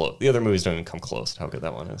come close. The other movies don't even come close to how good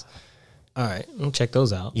that one is. All right, we'll check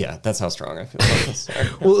those out. Yeah, that's how strong I feel about this.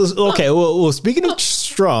 Well, speaking of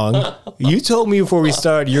strong, you told me before we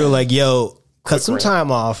started, you're like, yo, cut some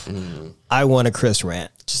time off. I want a Chris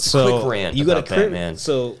rant. Just a quick rant about Batman.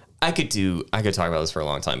 So I could talk about this for a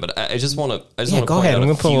long time, but I just want to go point ahead. out I'm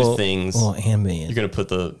a gonna put few things. You're going to put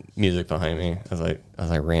the music behind me as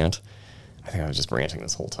I rant. I think I was just ranting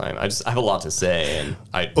this whole time. I have a lot to say, and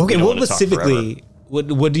what specifically?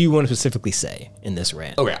 What do you want to specifically say in this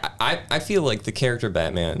rant? Okay, I feel like the character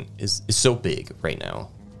Batman is so big right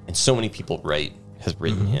now, and so many people has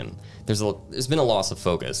written him. There's been a loss of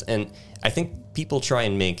focus, and I think people try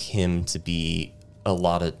and make him to be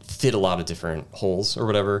fit a lot of different holes or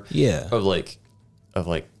whatever. Yeah. Of like a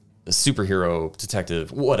superhero,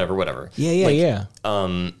 detective, whatever. Yeah.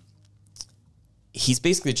 He's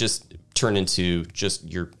basically just turned into just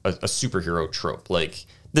a superhero trope. Like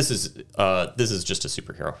this is just a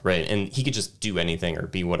superhero, right? And he could just do anything or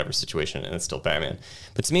be whatever situation, and it's still Batman.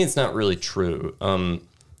 But to me, it's not really true.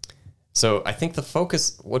 So I think the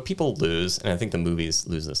focus, what people lose, and I think the movies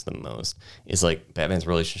lose this the most, is like Batman's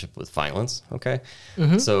relationship with violence. Okay,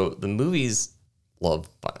 so the movies love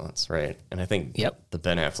violence, right? And I think the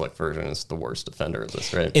Ben Affleck version is the worst offender of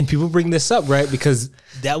this, right? And people bring this up, right? Because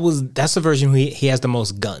that's the version where he has the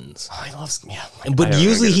most guns. Oh, he loves, But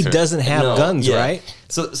usually he doesn't have guns, right?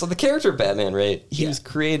 So the character Batman, right? He was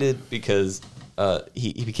created because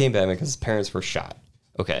he became Batman because his parents were shot.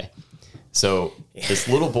 Okay. So this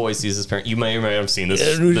little boy sees his parent. You may or may have seen this.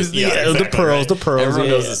 Exactly, the pearls. Everyone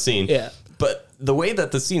knows the scene. Yeah. But the way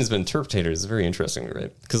that the scene has been interpreted is very interesting,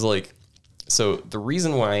 right? Because so the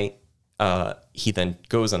reason why he then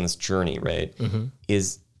goes on this journey, right,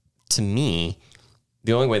 is to me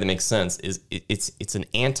the only way that makes sense is it's an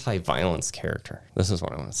anti-violence character. This is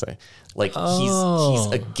what I want to say. Like he's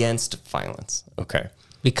against violence. Okay.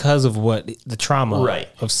 Because of what the trauma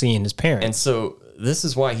of seeing his parents. And so this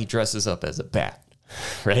is why he dresses up as a bat,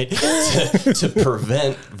 right? to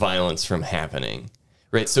prevent violence from happening,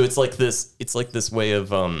 right? So it's like this way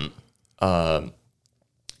of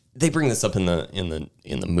they bring this up in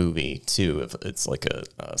the movie too. If it's like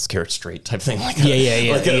a scared straight type thing,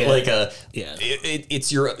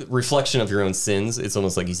 it's your reflection of your own sins. It's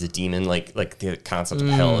almost like he's a demon, like the concept of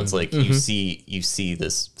hell. It's like you see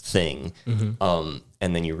this thing,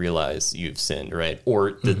 and then you realize you've sinned, right?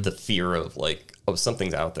 Or the fear of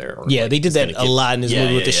something's out there. Or they did that a lot in this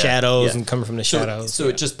movie with the shadows and coming from the shadows. So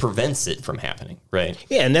it just prevents it from happening, right?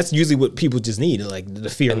 Yeah, and that's usually what people just need, like the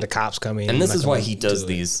fear of the cops coming. And this is why he does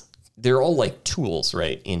these. They're all like tools,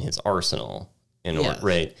 right, in his arsenal,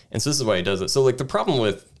 right? And so this is why he does it. So like the problem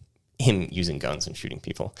with him using guns and shooting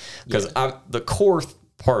people, because the core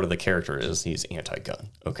part of the character is he's anti-gun.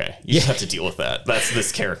 Okay, you just have to deal with that. That's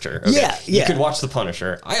this character. Okay? You could watch The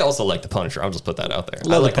Punisher. I also like The Punisher. I'll just put that out there.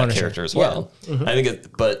 I like that character as well. I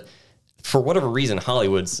think but for whatever reason,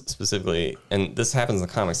 Hollywood's specifically, and this happens in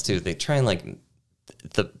the comics too, they try and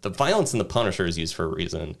the violence in The Punisher is used for a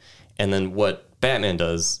reason, And then what Batman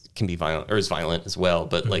does can be violent, or is violent as well,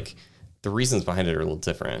 but like the reasons behind it are a little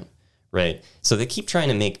different, right? So they keep trying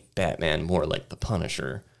to make Batman more like the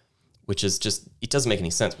Punisher, which is just, it doesn't make any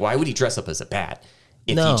sense. Why would he dress up as a bat?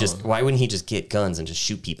 Why wouldn't he just get guns and just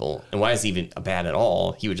shoot people? And why is he even a bat at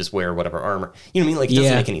all? He would just wear whatever armor. You know what I mean? Like, it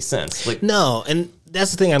doesn't make any sense. Like, no, and that's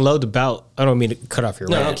the thing I loved about, I don't mean to cut off your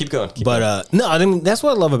rant. No, keep going. No, I mean, that's what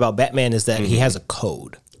I love about Batman is that he has a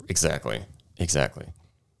code. Exactly.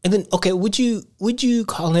 And then, okay, would you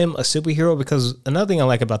call him a superhero? Because another thing I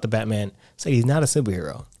like about the Batman is that he's not a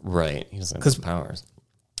superhero. Right. He doesn't have powers.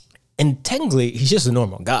 And technically, he's just a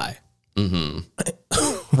normal guy. Who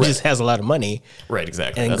just has a lot of money. Right,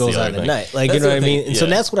 exactly. And goes out at night. Like, you know what I mean? And so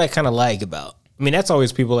that's what I kind of like about, I mean, that's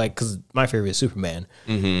always people like, because my favorite is Superman.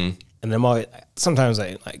 And I'm always, sometimes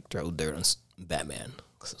I like throw dirt on Batman.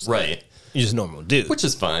 Right. Like, you're just a normal dude. Which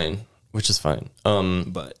is fine.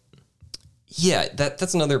 But yeah,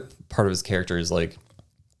 that's another part of his character is like,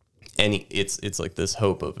 it's like this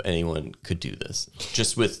hope of anyone could do this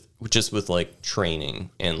just with like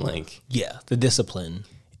training and like, yeah, the discipline.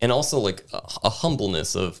 And also like a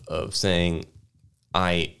humbleness of saying,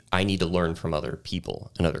 I need to learn from other people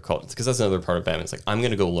and other cultures. Because that's another part of Batman. It's like, I'm going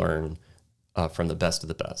to go learn from the best of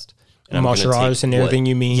the best. And martial arts and everything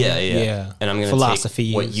you mean? Yeah. And I'm going to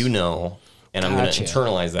take what you know, and I'm going to Gotcha.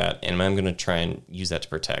 internalize that, and I'm going to try and use that to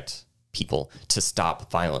protect people, to stop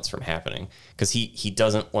violence from happening. Because he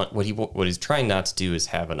doesn't want, what he's trying not to do is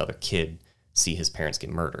have another kid see his parents get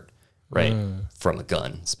murdered. Right? From a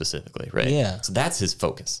gun, specifically, right? Yeah. So that's his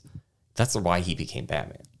focus. That's why he became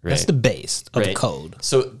Batman, right? That's the base of the code.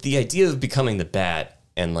 So the idea of becoming the Bat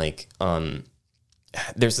and like,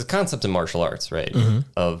 there's a concept in martial arts, right?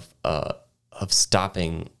 Of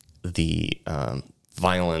stopping the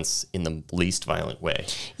violence in the least violent way.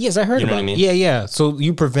 Yes, I heard You know about what I mean? Yeah. So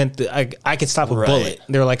you prevent I could stop a Right. bullet.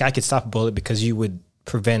 They're like, I could stop a bullet because you would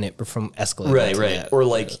prevent it from escalating. Right. to that. Or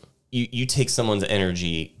like you take someone's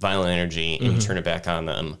energy, violent energy, and you turn it back on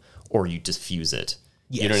them, or you diffuse it.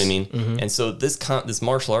 You know what I mean? And so this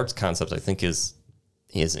martial arts concept, I think, is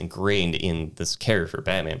ingrained in this character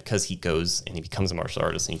Batman, because he goes and he becomes a martial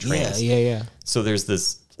artist and he trains. Yeah. So there's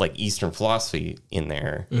this like Eastern philosophy in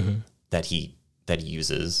there that he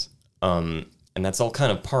uses, and that's all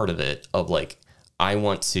kind of part of it. Of like, I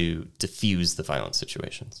want to diffuse the violent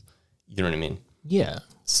situations. You know what I mean? Yeah.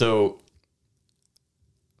 So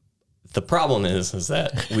the problem is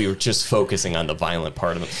that we were just focusing on the violent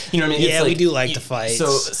part of it. You know what I mean? Yeah, It's we do like the fights.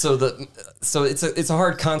 So it's a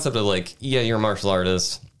hard concept of like, yeah, you're a martial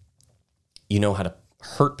artist, you know how to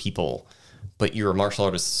hurt people, but you're a martial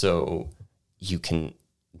artist so you can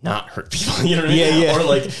not hurt people. You know what I mean? Yeah. Or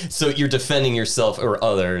like, so you're defending yourself or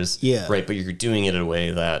others. Yeah. Right. But you're doing it in a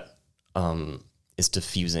way that is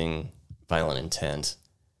diffusing violent intent.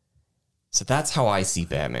 So that's how I see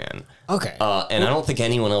Batman. Okay. And I don't think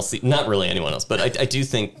anyone else, not really anyone else, but I do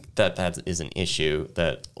think that is an issue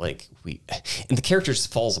that like and the character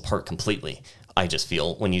just falls apart completely. I just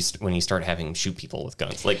feel when you start having him shoot people with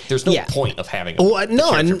guns, like there's no point of having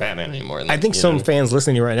character Batman anymore. I think some fans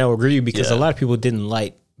listening to you right now agree because Yeah. a lot of people didn't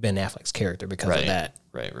like Ben Affleck's character because of that.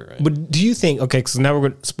 Right. But do you think, okay, because now we're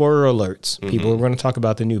going to, spoiler alerts, people, we're going to talk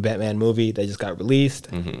about the new Batman movie that just got released.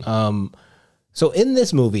 So in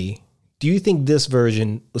this movie, do you think this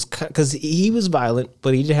version was, because he was violent,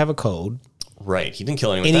 but he did have a code. Right. He didn't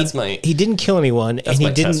kill anyone. And he didn't kill anyone, and he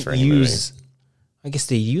my test didn't for any use, I guess,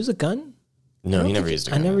 did he use a gun? No, he never used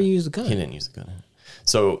a I gun. never used a gun. He didn't use a gun.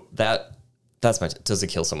 So that's my, does he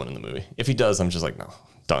kill someone in the movie? If he does, I'm just like, no,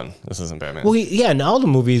 done. This isn't Batman. Well, in all the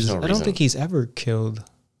movies, I don't reason. think he's ever killed.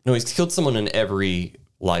 No, he's killed someone in every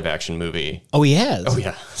live action movie. Oh, he has? Oh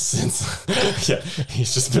yeah,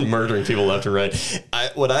 he's just been murdering people left and right.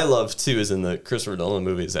 What I love too is in the Christopher Nolan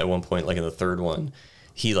movies. At one point, like in the third one,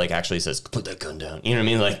 he like actually says, "Put that gun down." You know what I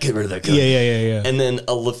mean? Like, get rid of that gun. Yeah. And then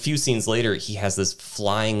a few scenes later, he has this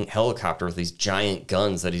flying helicopter with these giant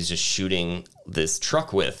guns that he's just shooting this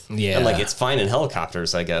truck with. Yeah. And like, it's fine in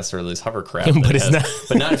helicopters, I guess, or these hovercraft. But it's not.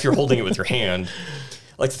 But not if you're holding it with your hand.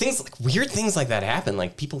 Like weird things like that happen.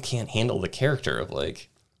 Like people can't handle the character of like,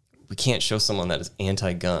 we can't show someone that is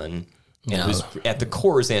anti-gun and who's at the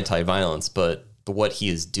core is anti-violence, but what he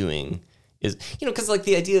is doing is, because like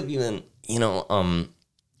the idea of even,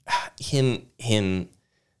 him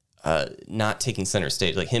not taking center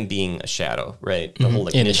stage, like him being a shadow, right? The whole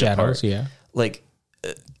like In the ninja shadows, part. yeah.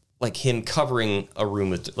 Like him covering a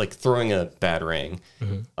room with like throwing a batarang,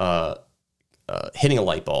 hitting a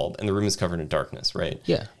light bulb, and the room is covered in darkness, right?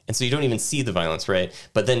 Yeah. And so you don't even see the violence, right?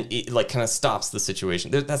 But then it like kind of stops the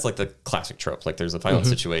situation. That's like the classic trope. Like there's a violent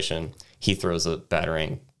situation, he throws a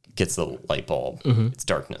batarang, gets the light bulb. It's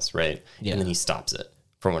darkness, right? Yeah. And then he stops it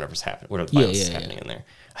from whatever's happening, whatever the violence is happening in there.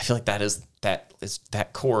 I feel like that is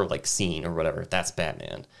that core like scene or whatever. That's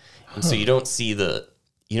Batman, and so you don't see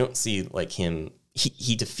like him.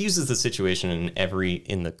 He diffuses the situation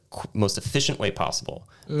in the most efficient way possible.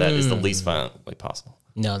 That is the least violent way possible.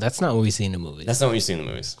 No, that's not what we see in the movies. That's not what you see in the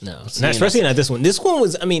movies. No, especially not this one. This one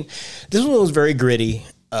was very gritty.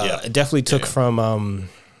 It definitely took from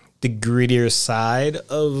the grittier side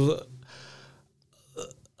of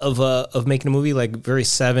making a movie, like very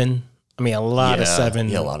Seven. I mean, a lot of Seven.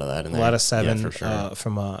 Yeah, a lot of that in there. A lot of Seven for sure.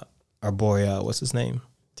 from our boy, what's his name?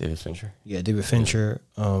 David Fincher. Yeah, David Fincher.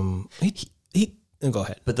 He go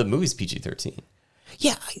ahead. But the movie's PG-13.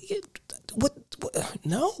 Yeah. What?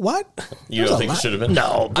 No, what? You don't think it should have been?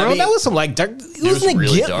 No, bro. I mean, that was some like dark. He was in a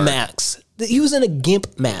really GIMP mask. He was in a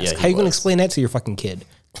GIMP mask. How you going to explain that to your fucking kid?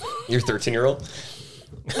 Your 13-year-old?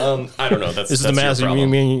 I don't know. That's is the mask me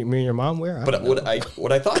and your mom wear. But what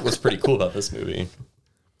I thought was pretty cool about this movie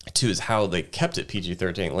too is how they kept it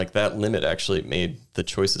PG-13. Like that limit actually made the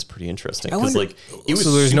choices pretty interesting because like it was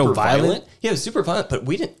there's no violent. Yeah, it was super violent, but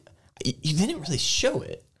you didn't really show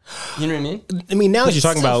it. You know what I mean? I mean, now you're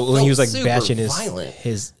talking about when he was like bashing his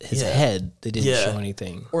head. They didn't show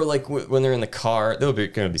anything. Or like when they're in the car, there will be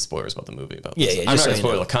going to be spoilers about the movie. About this. Yeah, I'm not going to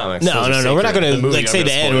spoil the comics. No. We're not going to like say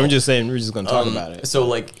the end. We're just saying we're just going to talk about it. So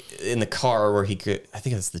like in the car where I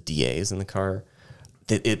think it's the DA's in the car.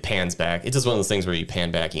 It pans back. It's just one of those things where you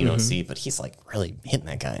pan back and you don't see, but he's like really hitting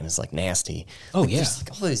that guy and it's like nasty. Oh, like, yeah. There's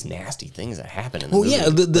like all these nasty things that happen in the movie. Yeah,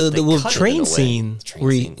 the train scene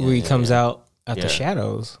where he comes out at the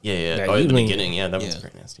shadows. Yeah. Oh, in the beginning, that was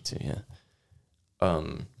very nasty too,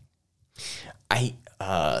 I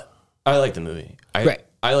like the movie.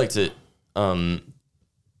 I liked it. I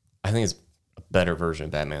think it's a better version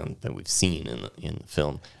of Batman than we've seen in the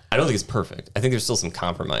film. I don't think it's perfect. I think there's still some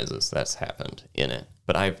compromises that's happened in it.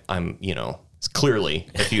 But I'm clearly,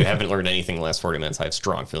 if you haven't learned anything in the last 40 minutes, I have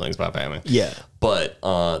strong feelings about Batman. Yeah. But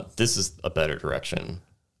this is a better direction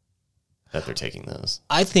that they're taking this.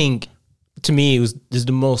 I think, to me, this is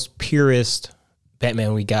the most purest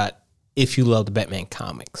Batman we got if you love the Batman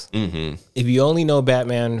comics. Mm-hmm. If you only know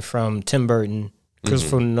Batman from Tim Burton,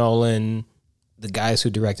 Christopher Nolan, the guys who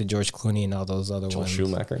directed George Clooney and all those other ones.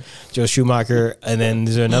 Joel Schumacher. And then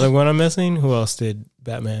is there another one I'm missing? Who else did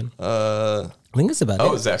Batman? I think it's about it.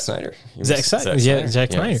 Oh, Zack Snyder. Zack Snyder. Yeah,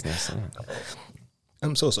 Zack Snyder.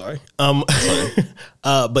 I'm so sorry.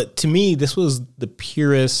 But to me, this was the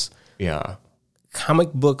purest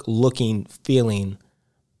comic book looking feeling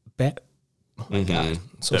oh my God. I'm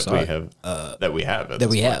so sorry. That we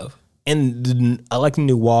have. And I like the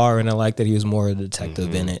noir, and I like that he was more a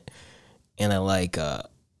detective in it. And I like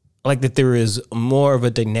that there is more of a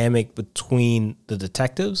dynamic between the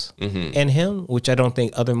detectives and him, which I don't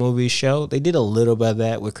think other movies show. They did a little bit of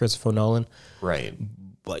that with Christopher Nolan. Right.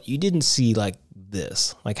 But you didn't see like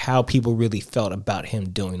this, like how people really felt about him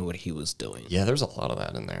doing what he was doing. Yeah, there's a lot of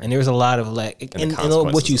that in there. And there's a lot of like, and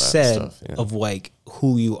what you said of like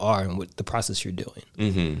who you are and what the process you're doing.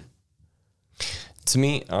 Mm-hmm. To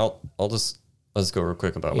me, let's go real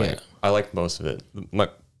quick about I like most of it.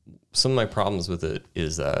 Some of my problems with it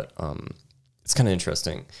is that it's kind of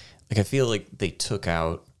interesting. Like I feel like they took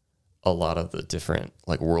out a lot of the different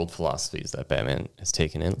like world philosophies that Batman has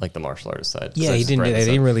taken in, like the martial artist side. Yeah, he didn't. They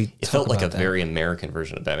didn't really. It felt like a very American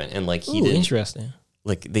version of Batman, and like he didn't. Interesting.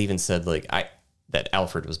 Like they even said that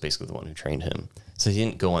Alfred was basically the one who trained him, so he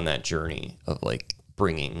didn't go on that journey of like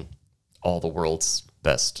bringing all the world's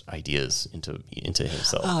best ideas into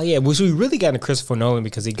himself. Oh yeah, which we really got into Christopher Nolan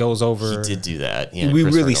because he goes over. He did do that. Yeah, we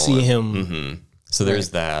really see him. Mm-hmm. So there's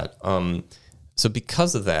that. So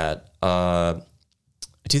because of that, I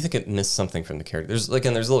do think it missed something from the character. There's a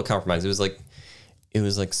little compromise. It was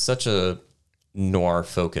like such a noir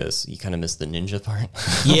focus. You kind of missed the ninja part.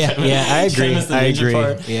 Yeah, I agree. I agree.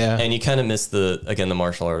 Part, yeah, and you kind of missed the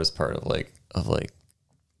martial artist part of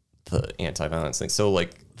the anti-violence thing. So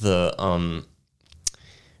like the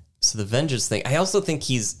vengeance thing. I also think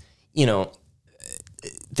he's,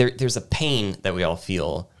 there's a pain that we all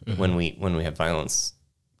feel when we have violence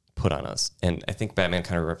put on us, and I think Batman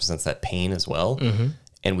kind of represents that pain as well.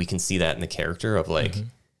 And we can see that in the character of like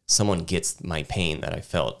someone gets my pain that I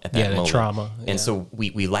felt at that moment, trauma, and so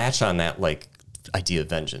we latch on that like idea of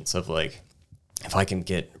vengeance of like, if I can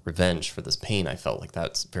get revenge for this pain I felt, like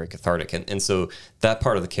that's very cathartic, and so that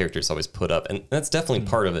part of the character is always put up, and that's definitely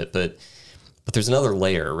part of it, but there's another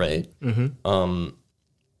layer, right? And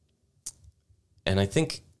I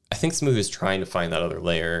think this movie is trying to find that other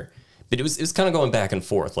layer, but it was kind of going back and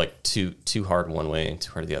forth, like too hard one way and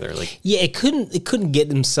too hard the other. Like it couldn't get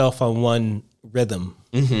himself on one rhythm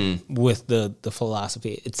with the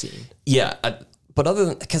philosophy, it seemed. Yeah, but other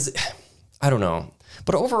than, because I don't know,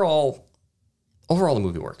 but overall the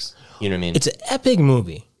movie works. You know what I mean? It's an epic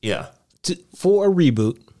movie. Yeah. For a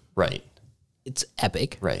reboot. Right. It's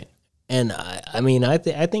epic. Right. And I mean, I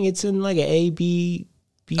think it's in like an A, B,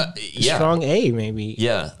 yeah. strong A maybe.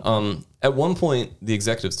 Yeah. At one point, the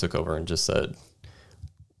executives took over and just said,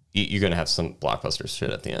 "You're gonna have some blockbuster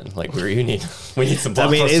shit at the end. Like we need some blockbuster." I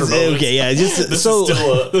mean, it's moments. okay. Yeah, just this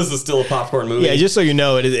is still a popcorn movie. Yeah, just so you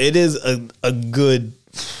know, it is a good.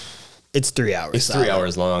 It's 3 hours. It's 3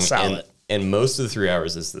 hours long, Solid. and most of the 3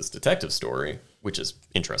 hours is this detective story, which is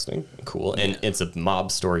interesting and cool, and it's a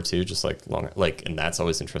mob story too, just like and that's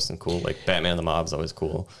always interesting, and cool. Like Batman the Mob's always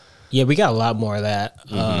cool. Yeah, we got a lot more of that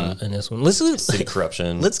in this one. City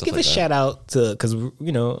corruption. Let's give a shout out to, because I'm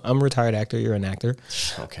a retired actor. You're an actor.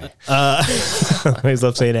 Okay. I always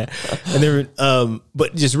love saying that. And then,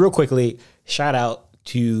 but just real quickly, shout out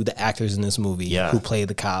to the actors in this movie who played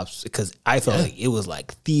the cops, because I felt like it was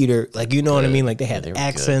like theater, like you know what I mean. Like they had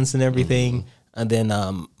accents and everything. And then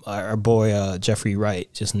our boy Jeffrey Wright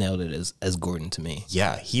just nailed it as Gordon to me.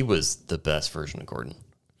 Yeah, he was the best version of Gordon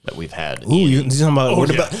that we've had. Ooh, you're talking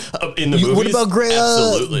about in the movies? What about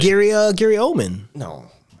Gary Oldman? No.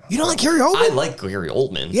 You don't like Gary Oldman? I like Gary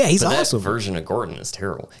Oldman. Yeah, he's but awesome. That version of Gordon is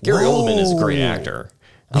terrible. Gary Oldman is a great actor.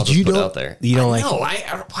 I'll just put it out there. You don't like? No,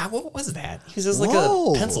 what was that? He was just like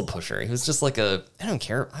a pencil pusher. He was just like I don't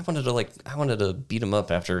care. I wanted to beat him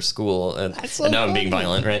up after school, and now I'm being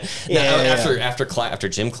violent, right? After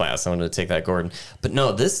gym class, I wanted to take that Gordon. But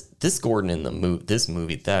no, this Gordon in this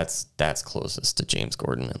movie, that's closest to James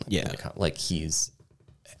Gordon. Like he's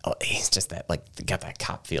just that, like, got that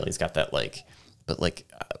cop feel. He's got that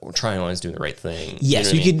we're trying always doing the right thing.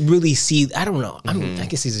 Yes, you could really see. I don't know. I mean, I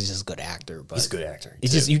guess he's just a good actor, but he's a good actor.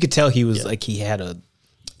 It's just, you could tell he was like, he had it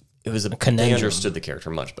was a conundrum. They understood the character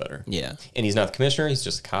much better. Yeah, and he's not the commissioner; he's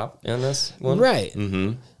just a cop in this one, right?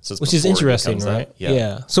 Mm-hmm. So which is interesting, right? Out.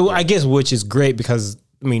 Yeah. So I guess which is great, because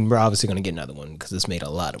I mean we're obviously going to get another one because it's made a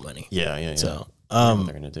lot of money. Yeah. So what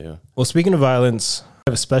they're going to do. Well, speaking of violence, I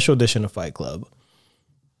have a special edition of Fight Club.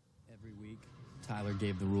 Tyler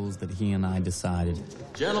gave the rules that he and I decided.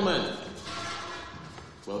 Gentlemen,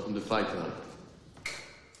 welcome to Fight Club.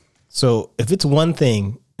 So if it's one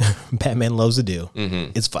thing Batman loves to do,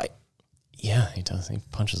 it's fight. Yeah, he does. He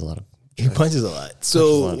punches a lot of jerks. He punches a lot.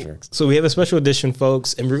 So we have a special edition,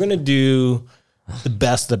 folks, and we're going to do the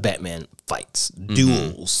best of Batman fights,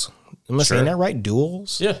 duels. Am I saying that right?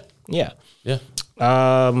 Duels? Yeah.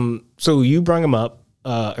 So you brought him up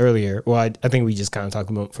earlier. Well, I think we just kind of talked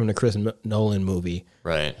about from the Chris Nolan movie.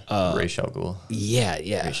 Right. Ra's al Ghul. Yeah.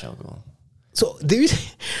 Ra's al Ghul. So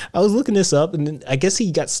I was looking this up, and then I guess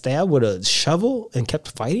he got stabbed with a shovel and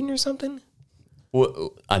kept fighting or something.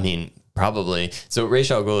 Well, I mean, probably. So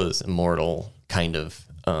Ra's al Ghul is immortal, kind of,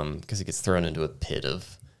 because he gets thrown into a pit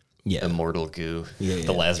of immortal goo,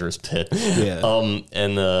 the Lazarus pit. Yeah.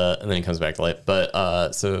 And then he comes back to life.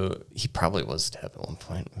 But so he probably was stabbed at one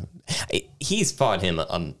point. He's fought him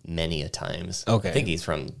many a times. Okay. I think he's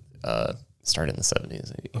from started in the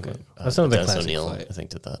 70s. Okay. That sounds like a classic O'Neill, fight. I think,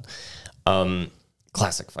 did that.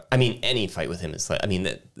 Classic fight. I mean, any fight with him is like, I mean,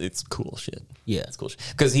 it's cool shit. Yeah. It's cool shit.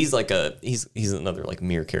 Because he's like he's another like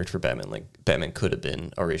mirror character for Batman. Like Batman could have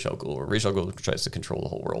been a Ra's al Ghul, or Ra's al Ghul tries to control the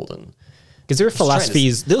whole world. And because their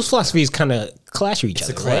philosophies, those philosophies kind of clash with each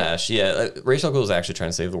other, it's a clash, right? Yeah. Ra's al Ghul is actually trying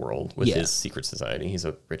to save the world with Yeah. his secret society. He's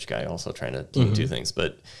a rich guy also trying to do things,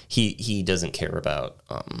 but he doesn't care about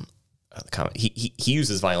he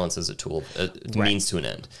uses violence as a tool, means to an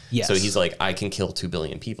end. Yes. So he's like, I can kill 2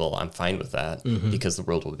 billion people. I'm fine with that because the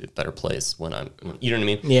world will be a better place when you know what I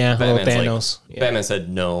mean? Yeah. Batman's Thanos. like, Batman said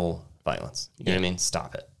no violence. You know what I mean?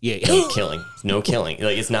 Stop it. Yeah. No killing.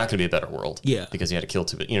 Like, it's not going to be a better world. Yeah. Because you had to kill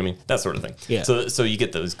 2 billion. You know what I mean? That sort of thing. Yeah. So you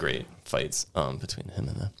get those great fights between him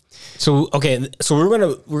and them. So okay, so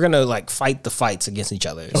we're gonna like fight the fights against each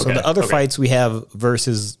other. So the other fights we have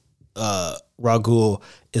versus Ragul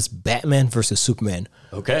is Batman versus Superman.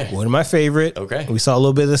 Okay. One of my favorite. Okay. We saw a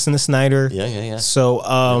little bit of this in the Snyder. Yeah.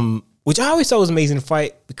 So which I always thought was amazing to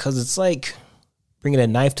fight, because it's like bringing a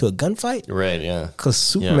knife to a gunfight. Right. Yeah. Because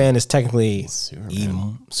Superman is technically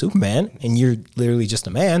Superman, and you're literally just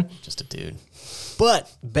a man. Just a dude.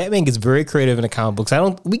 But Batman gets very creative in the comic books.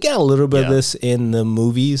 We got a little bit of this in the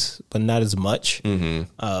movies, but not as much.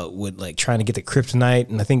 With like trying to get the kryptonite,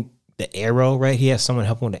 and I think the arrow, right? He has someone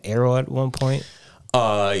help him with the arrow at one point.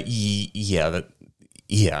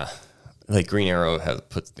 Yeah. Like Green Arrow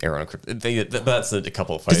puts arrow on kryptonite. That's a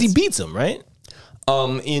couple of fights. Because he beats him, right?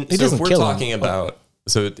 So if we're talking about,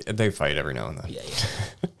 so they fight every now and then. Yeah.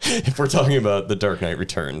 if we're talking about the Dark Knight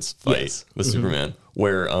Returns fight Yes. with Superman,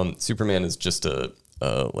 where Superman is just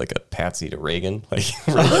like a patsy to Reagan. Like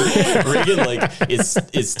Reagan like is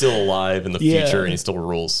still alive in the Yeah. future, and he still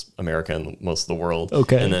rules America and most of the world.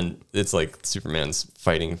 Okay. And then it's like Superman's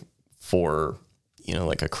fighting for,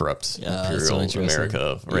 like a corrupt so imperial interesting. America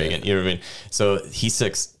of Reagan. You know what I mean? So he's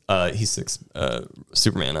six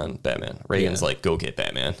Superman on Batman. Reagan's like, go get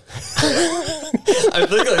Batman. I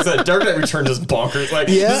think like I said, Dark Knight Returns is bonkers. Like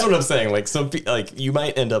this is what I'm saying. Like like you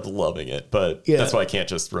might end up loving it, but that's why I can't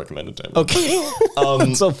just recommend it to him. Okay.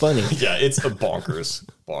 It's so funny. Yeah, it's a bonkers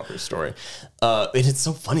story. And it's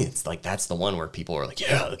so funny. It's like that's the one where people are like,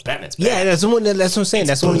 yeah, Batman's bad. Yeah, that's what I'm saying.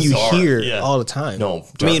 That's one you bizarre. hear Yeah. all the time. No, I mean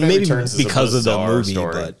Dark Knight maybe Returns is a because of the bizarre movie,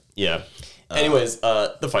 story. but Yeah. Anyways,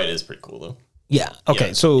 the fight is pretty cool though. yeah. Okay,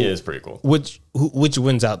 Yeah, so it is pretty cool. Which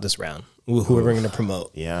wins out this round? Whoever we're going to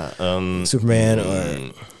promote, Yeah. Superman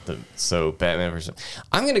or So Batman versus.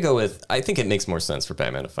 I'm gonna go with. I think it makes more sense for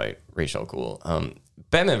Batman to fight Ra's al Ghul.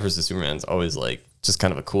 Batman versus Superman is always like just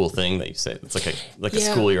kind of a cool thing that you say. It's like a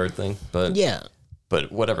schoolyard thing, but yeah.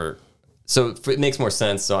 But whatever. So it makes more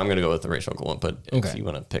sense. So I'm gonna go with the Ra's al Ghul one. But if you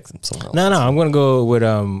want to pick someone else, No, I'm going to go with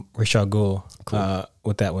Ra's al Ghul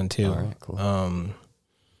with that one too. All right, cool.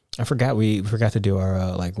 I forgot we forgot to do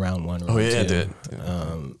our like round one. Round yeah, two. do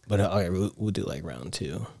it. But all right, we'll do like round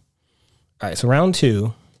two. All right, so round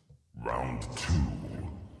two. Round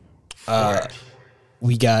 2.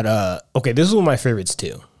 We got okay, this is one of my favorites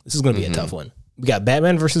too. This is gonna be a tough one. We got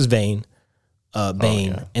Batman versus Bane,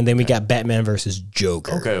 and then we got Batman versus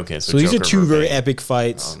Joker. Okay. So these are Joker two versus very Bane. epic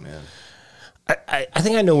fights. Oh man. I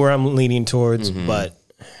think I know where I'm leaning towards, but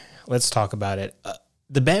let's talk about it.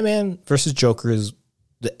 The Batman versus Joker is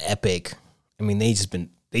the epic. I mean,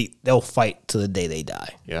 they'll fight to the day they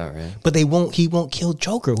die. Yeah. Right. But he won't kill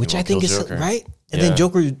Joker, which I won't think kill is Joker. right. And Yeah. then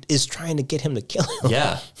Joker is trying to get him to kill him.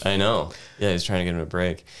 Yeah, I know. Yeah, he's trying to get him a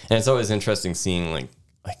break, and it's always interesting seeing like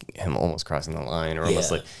him almost crossing the line, or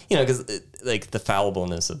almost like because like the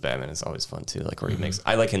fallibleness of Batman is always fun too. Like where he makes.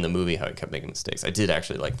 I like in the movie how he kept making mistakes. I did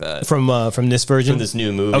actually like that From this version, from this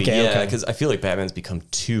new movie. Okay, yeah, okay. because I feel like Batman's become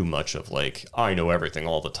too much of like I know everything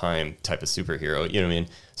all the time type of superhero. You know what I mean?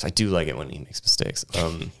 So I do like it when he makes mistakes.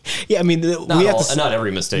 Yeah, I mean, Not every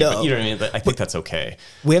mistake, No. but you know what I mean. But I think that's okay.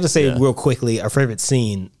 we have to say real quickly. Our favorite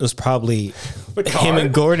scene was probably him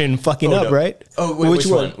and Gordon fucking up, no. right? Oh, wait, which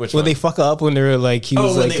one? Which when one? they fuck up when they're like he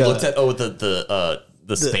was Oh, when like they looked at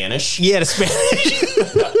the Spanish. yeah, the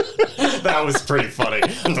Spanish. That was pretty funny.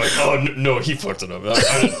 I was like, oh, no, he fucked it up.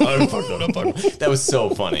 I fucked it up. That was so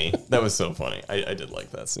funny. I did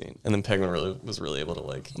like that scene. And then Pegman was really able to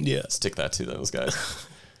like stick that to those guys.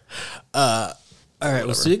 All right,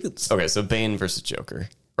 well, Okay, so Bane versus Joker.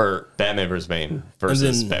 Or Batman versus Bane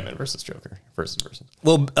versus then- Batman versus Joker. Versus.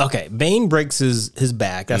 well, okay. Bane breaks his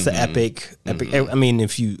back. That's the epic. I mean,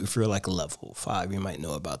 if you're like a level 5, you might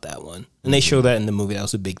know about that one. And they show that in the movie. That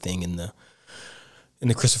was a big thing in the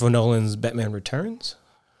Christopher Nolan's Batman Returns.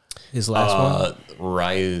 His last one.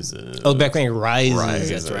 Rises. Oh, Batman Rises.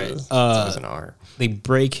 That's right. It's always an R. He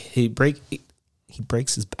breaks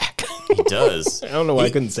his back. He does. I don't know why I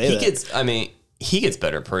couldn't say that. He gets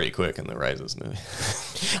better pretty quick in the Rises movie.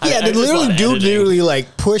 Yeah, the literally dude literally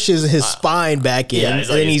like pushes his spine back in, and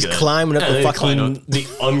then he's good. climbing up And the then he climbed fucking. up the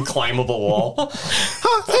unclimbable wall.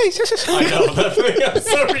 Oh, hey, I know that thing is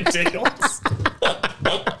so ridiculous.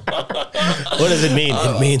 what does it mean?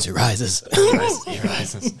 It means it rises. He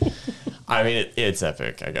rises. I mean, it's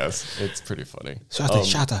epic. I guess it's pretty funny.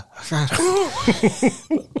 Shata.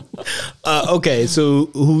 Okay, so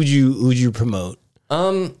who'd you promote?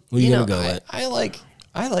 Who you gonna go with?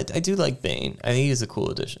 I do like Bane. I think he's a cool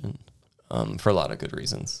addition, for a lot of good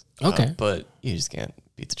reasons. Okay. But you just can't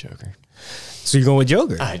beat the Joker. So you're going with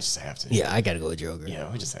Joker? I just have to. Yeah, I gotta go with Joker. Yeah,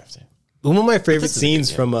 we just have to. One of my favorite this is a good scenes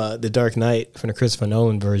game. from The Dark Knight, from the Christopher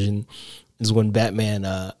Nolan version, is when Batman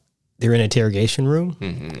they're in an interrogation room,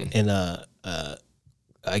 and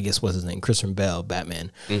I guess what's his name, Christian Bale,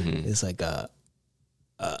 Batman, is like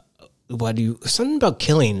why do you something about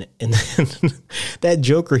killing, and then that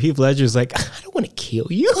Joker Heath Ledger's like, I don't want to kill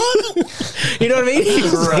you. You know what I mean? He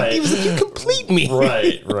was like, you complete me.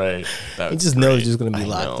 Right. He just knows he's just gonna be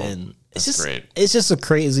locked in. That's great. It's just a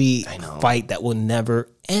crazy fight that will never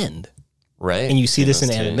end. Right. And you see this in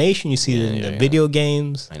those two. animation, you see it in the video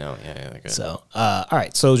games. I know. Yeah, they're good. So, all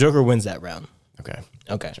right. So Joker wins that round. Okay.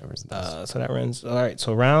 Okay. Joker's the best. So that runs. All right.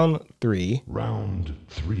 So round 3. Round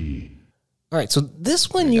 3. All right. So this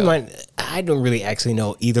one I don't really actually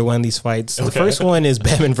know either one of these fights. The first one is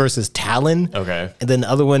Batman versus Talon. Okay. And then the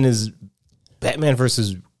other one is Batman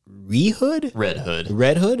versus Red Hood. Red Hood.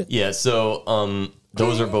 Red Hood. Yeah. So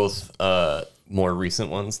those are both more recent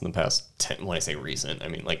ones in the past 10. When I say recent, I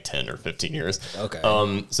mean like 10 or 15 years. Okay.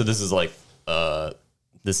 So this is like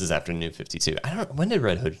this is after New 52. I don't. When did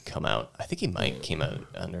Red Hood come out? I think he might came out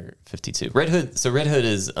under 52. Red Hood. So Red Hood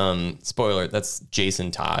is spoiler. That's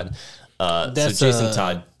Jason Todd. So Jason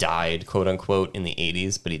Todd died, quote unquote, in the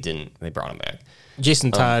 80s, but he didn't. They brought him back.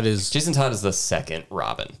 Jason Todd is the second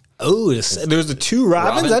Robin. Oh, there's the two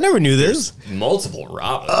Robins. I never knew this. There's multiple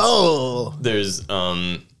Robins. Oh, there's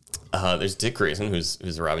Dick Grayson, who's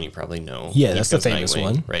a Robin you probably know. Yeah, He that's the goes famous Nightwing,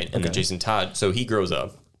 one. right? And then Jason Todd. So he grows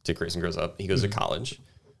up. Dick Grayson grows up. He goes to college.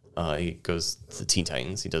 He goes to Teen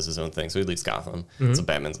Titans. He does his own thing. So he leaves Gotham. So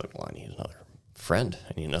Batman's like, well, I need another friend.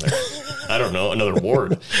 I need another, I don't know, another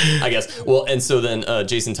ward, I guess. Well, and so then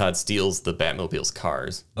Jason Todd steals the Batmobile's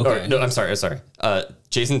cars. Okay. Or, no, I'm sorry.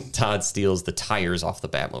 Jason Todd steals the tires off the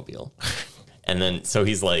Batmobile. And then, so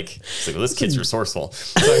he's like, well, this kid's resourceful.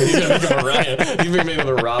 So he's going to make him a Ryan. He's going to make him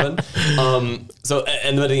a Robin.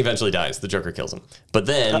 And then he eventually dies. The Joker kills him. But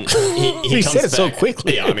then he comes said it back. so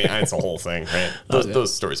quickly. Yeah, I mean, it's a whole thing, right?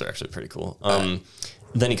 Those stories are actually pretty cool.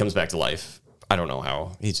 Then he comes back to life. I don't know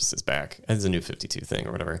how. He just is back. It's a New 52 thing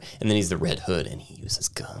or whatever. And then he's the Red Hood, and he uses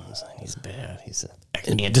guns. And he's bad. He's an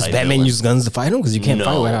anti-villain. does Batman use guns to fight him? Because you can't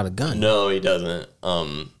fight without a gun. No, he doesn't.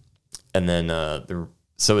 And then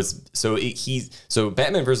So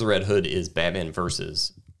Batman versus the Red Hood is Batman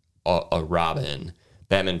versus a Robin,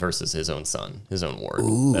 Batman versus his own son, his own ward,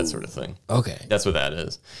 that sort of thing. Okay. That's what that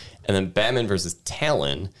is. And then Batman versus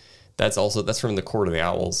Talon, that's from the Court of the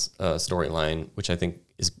Owls storyline, which I think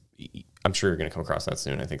I'm sure you're going to come across that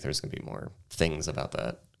soon. I think there's going to be more things about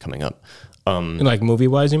that coming up. Like movie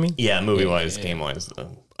wise, you mean? Yeah, movie wise, game wise,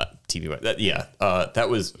 TV wise. That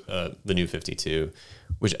was the New 52,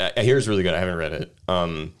 which I hear is really good. I haven't read it,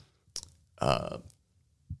 but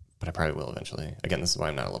I probably will eventually. Again, this is why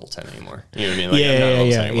I'm not a level 10 anymore. You know what I mean? Like, I'm not a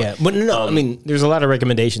level 10 anymore. Yeah. But no, I mean, there's a lot of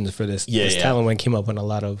recommendations for this. Yeah, this Talon one came up on a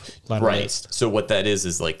lot of lists. So what that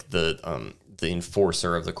is like the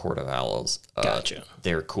enforcer of the Court of Owls. Gotcha.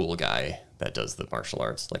 They're a cool guy that does the martial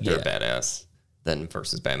arts. Like they're a badass. Then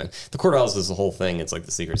versus Batman. The Court of Owls is the whole thing. It's like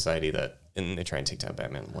the secret society and they try and take down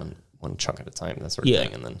Batman one chunk at a time, that sort of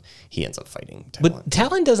thing. And then he ends up fighting Talon. But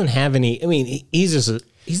Talon doesn't have any. I mean, he doesn't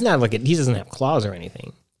have claws or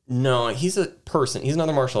anything. No, he's a person. He's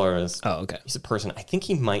another martial artist. Oh, okay. He's a person. I think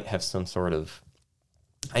he might have some sort of.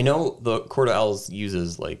 I know the Court of Owls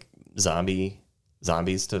uses like zombies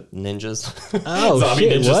to ninjas. Oh, zombie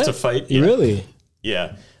shit, ninjas what? to fight. Really?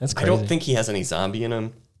 Yeah. That's I don't crazy. think he has any zombie in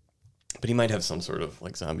him, but he might have some sort of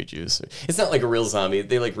like zombie juice. It's not like a real zombie.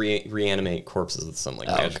 They like reanimate corpses with some like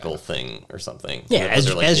magical thing or something. Yeah, And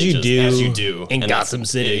those are, like, as you do And in that's- Gotham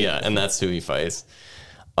City. Yeah, and that's who he fights.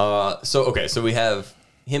 So we have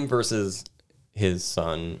him versus his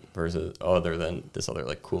son versus other than this other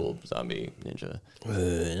like cool zombie ninja.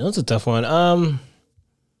 That's a tough one. I'm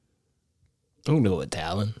gonna go with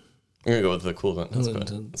Talon. I'm gonna go with the cool one. That's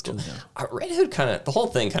good. That's cool. Red Hood the whole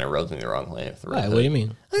thing kind of rubs me the wrong way. With the Red Why? Hood. What do you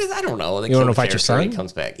mean? I don't know. They You wanna kill the fight your character and son? He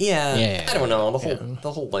comes back. Yeah. I don't know.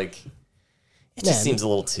 The whole like it just seems a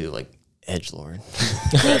little too like edgelord.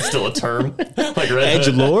 That's still a term. Like Red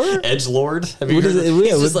Hood. Edgelord? Edgelord. Have you What heard is of it?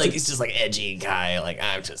 it? Yeah, He's just like edgy guy. Like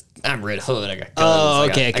I'm Red Hood. I got guns. Oh,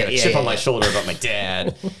 okay, I got okay, a yeah, chip on yeah. my shoulder about my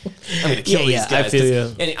dad. I'm gonna kill these yeah, guys. I feel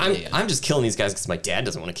you. And I'm just killing these guys because my dad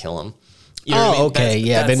doesn't want to kill them. You know Oh, what I mean? okay,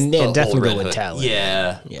 yeah, that's then the yeah, whole definitely Red go with Hood. Talon.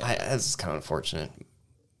 Yeah, Yeah. That's kind of unfortunate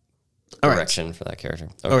All right. direction for that character.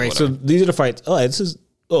 Okay, All right, so whatever. these are the fights.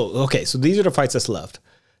 Okay, so these are the fights that's left: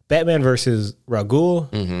 Batman versus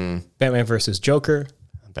Ra'ul, Batman versus Joker,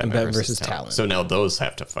 and Batman versus Talon. So now those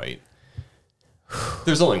have to fight.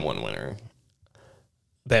 There's only one winner.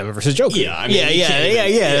 Batman versus Joker. Yeah, I mean, yeah. you can't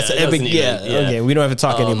even- That's it epic. doesn't Yeah, even- okay, we don't have to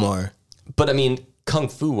talk anymore. But I mean, kung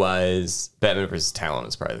fu wise, Batman versus Talon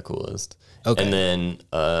is probably the coolest. Okay. And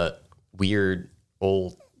then weird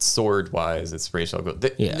old sword wise, it's Ra's al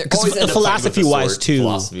Ghul. Yeah, because philosophy wise too.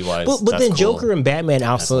 Philosophy wise, but then Joker and Batman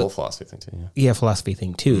that's the also whole philosophy thing too. Yeah. yeah, philosophy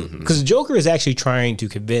thing too. Because Joker is actually trying to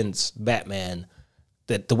convince Batman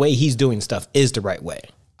that the way he's doing stuff is the right way.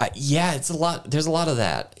 Yeah, it's a lot. There's a lot of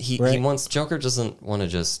that. He wants Joker doesn't want to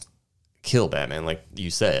just kill Batman like you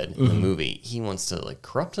said in the movie. He wants to like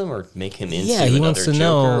corrupt him or make him into Yeah, he another wants to Joker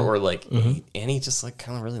know. or like and he just like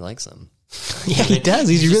kind of really likes him. Yeah, he does.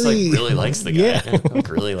 He's Just really like really likes the guy. Yeah. Like,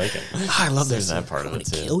 really like him. I love There's this. that part of it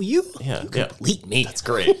too. Kill you? Yeah, You yeah. complete me. That's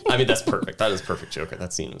great. I mean, that's perfect. That is perfect Joker.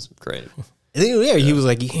 That scene was great. Yeah, he was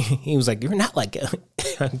like, you're not like.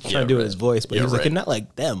 I'm trying to do his voice, but Yeah, he was like, right. you're not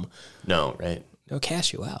like them. No, right. They'll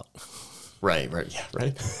cash you out. Right, yeah,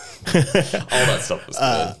 right. All that stuff was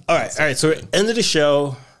good. All right. So end of the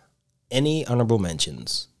show. Any honorable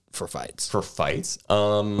mentions for fights? For fights,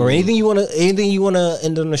 Or anything you want to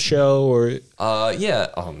end on the show, or yeah.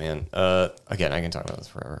 Oh man. Again, I can talk about this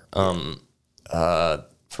forever.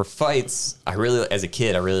 For fights, as a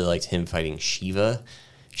kid, I really liked him fighting Shiva.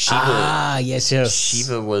 yes.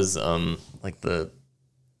 Shiva was like the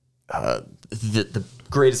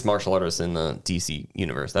greatest martial artist in the DC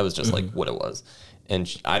universe. That was just like what it was. And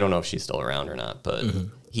I don't know if she's still around or not, but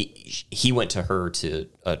he went to her to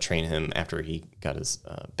train him after he got his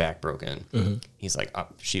back broken. He's like,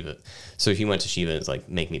 Shiva. So he went to Shiva and was like,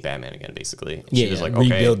 make me Batman again, basically. And she was like, okay,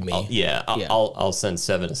 rebuild me. I'll send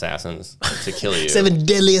 7 assassins to kill you. 7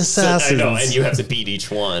 deadly assassins. I know, and you have to beat each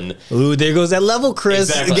one. Ooh, there goes that level, Chris.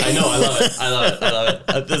 Exactly. I know. I love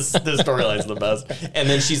it. This storyline's the best. And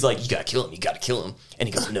then she's like, you gotta kill him. And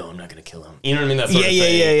he goes, no, I'm not gonna kill him. You know what I mean? That sort of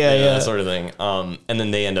thing. Yeah. That sort of thing. And then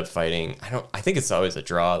they end up fighting. I think it's always a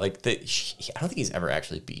draw. Like I don't think he's ever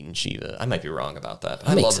actually beaten Shiva. I might be wrong about that. But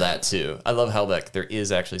I love that too. I love how there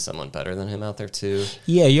is actually someone better than him out there too.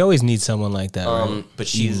 Yeah, you always need someone like that. Right? But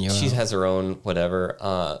she has her own whatever.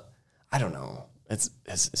 I don't know. It's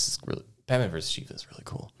really Batman vs. Shiva is really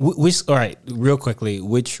cool. All right, real quickly,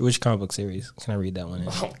 which comic book series can I read that one in?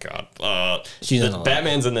 Oh God,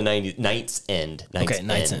 Batman's in the 90s. Knight's End.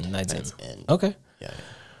 Knight's End. Okay. Yeah.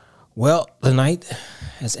 Well, the night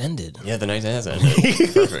has ended. Yeah, the night has ended.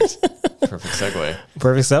 Perfect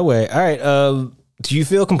segue. All right. Do you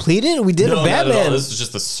feel completed? We did a Batman. Not at all. This is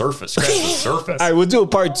just the surface. Scratch the surface. All right, we'll do a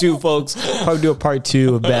part 2, folks. Probably do a part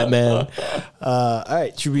 2 of Batman. All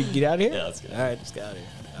right, should we get out of here? Yeah, let's get out. All right, let's get out of here.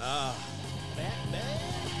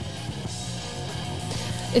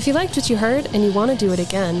 If you liked what you heard and you want to do it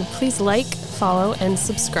again, please like, follow, and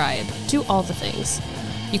subscribe. Do all the things.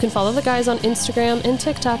 You can follow the guys on Instagram and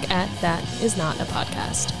TikTok at That Is Not a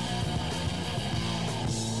Podcast.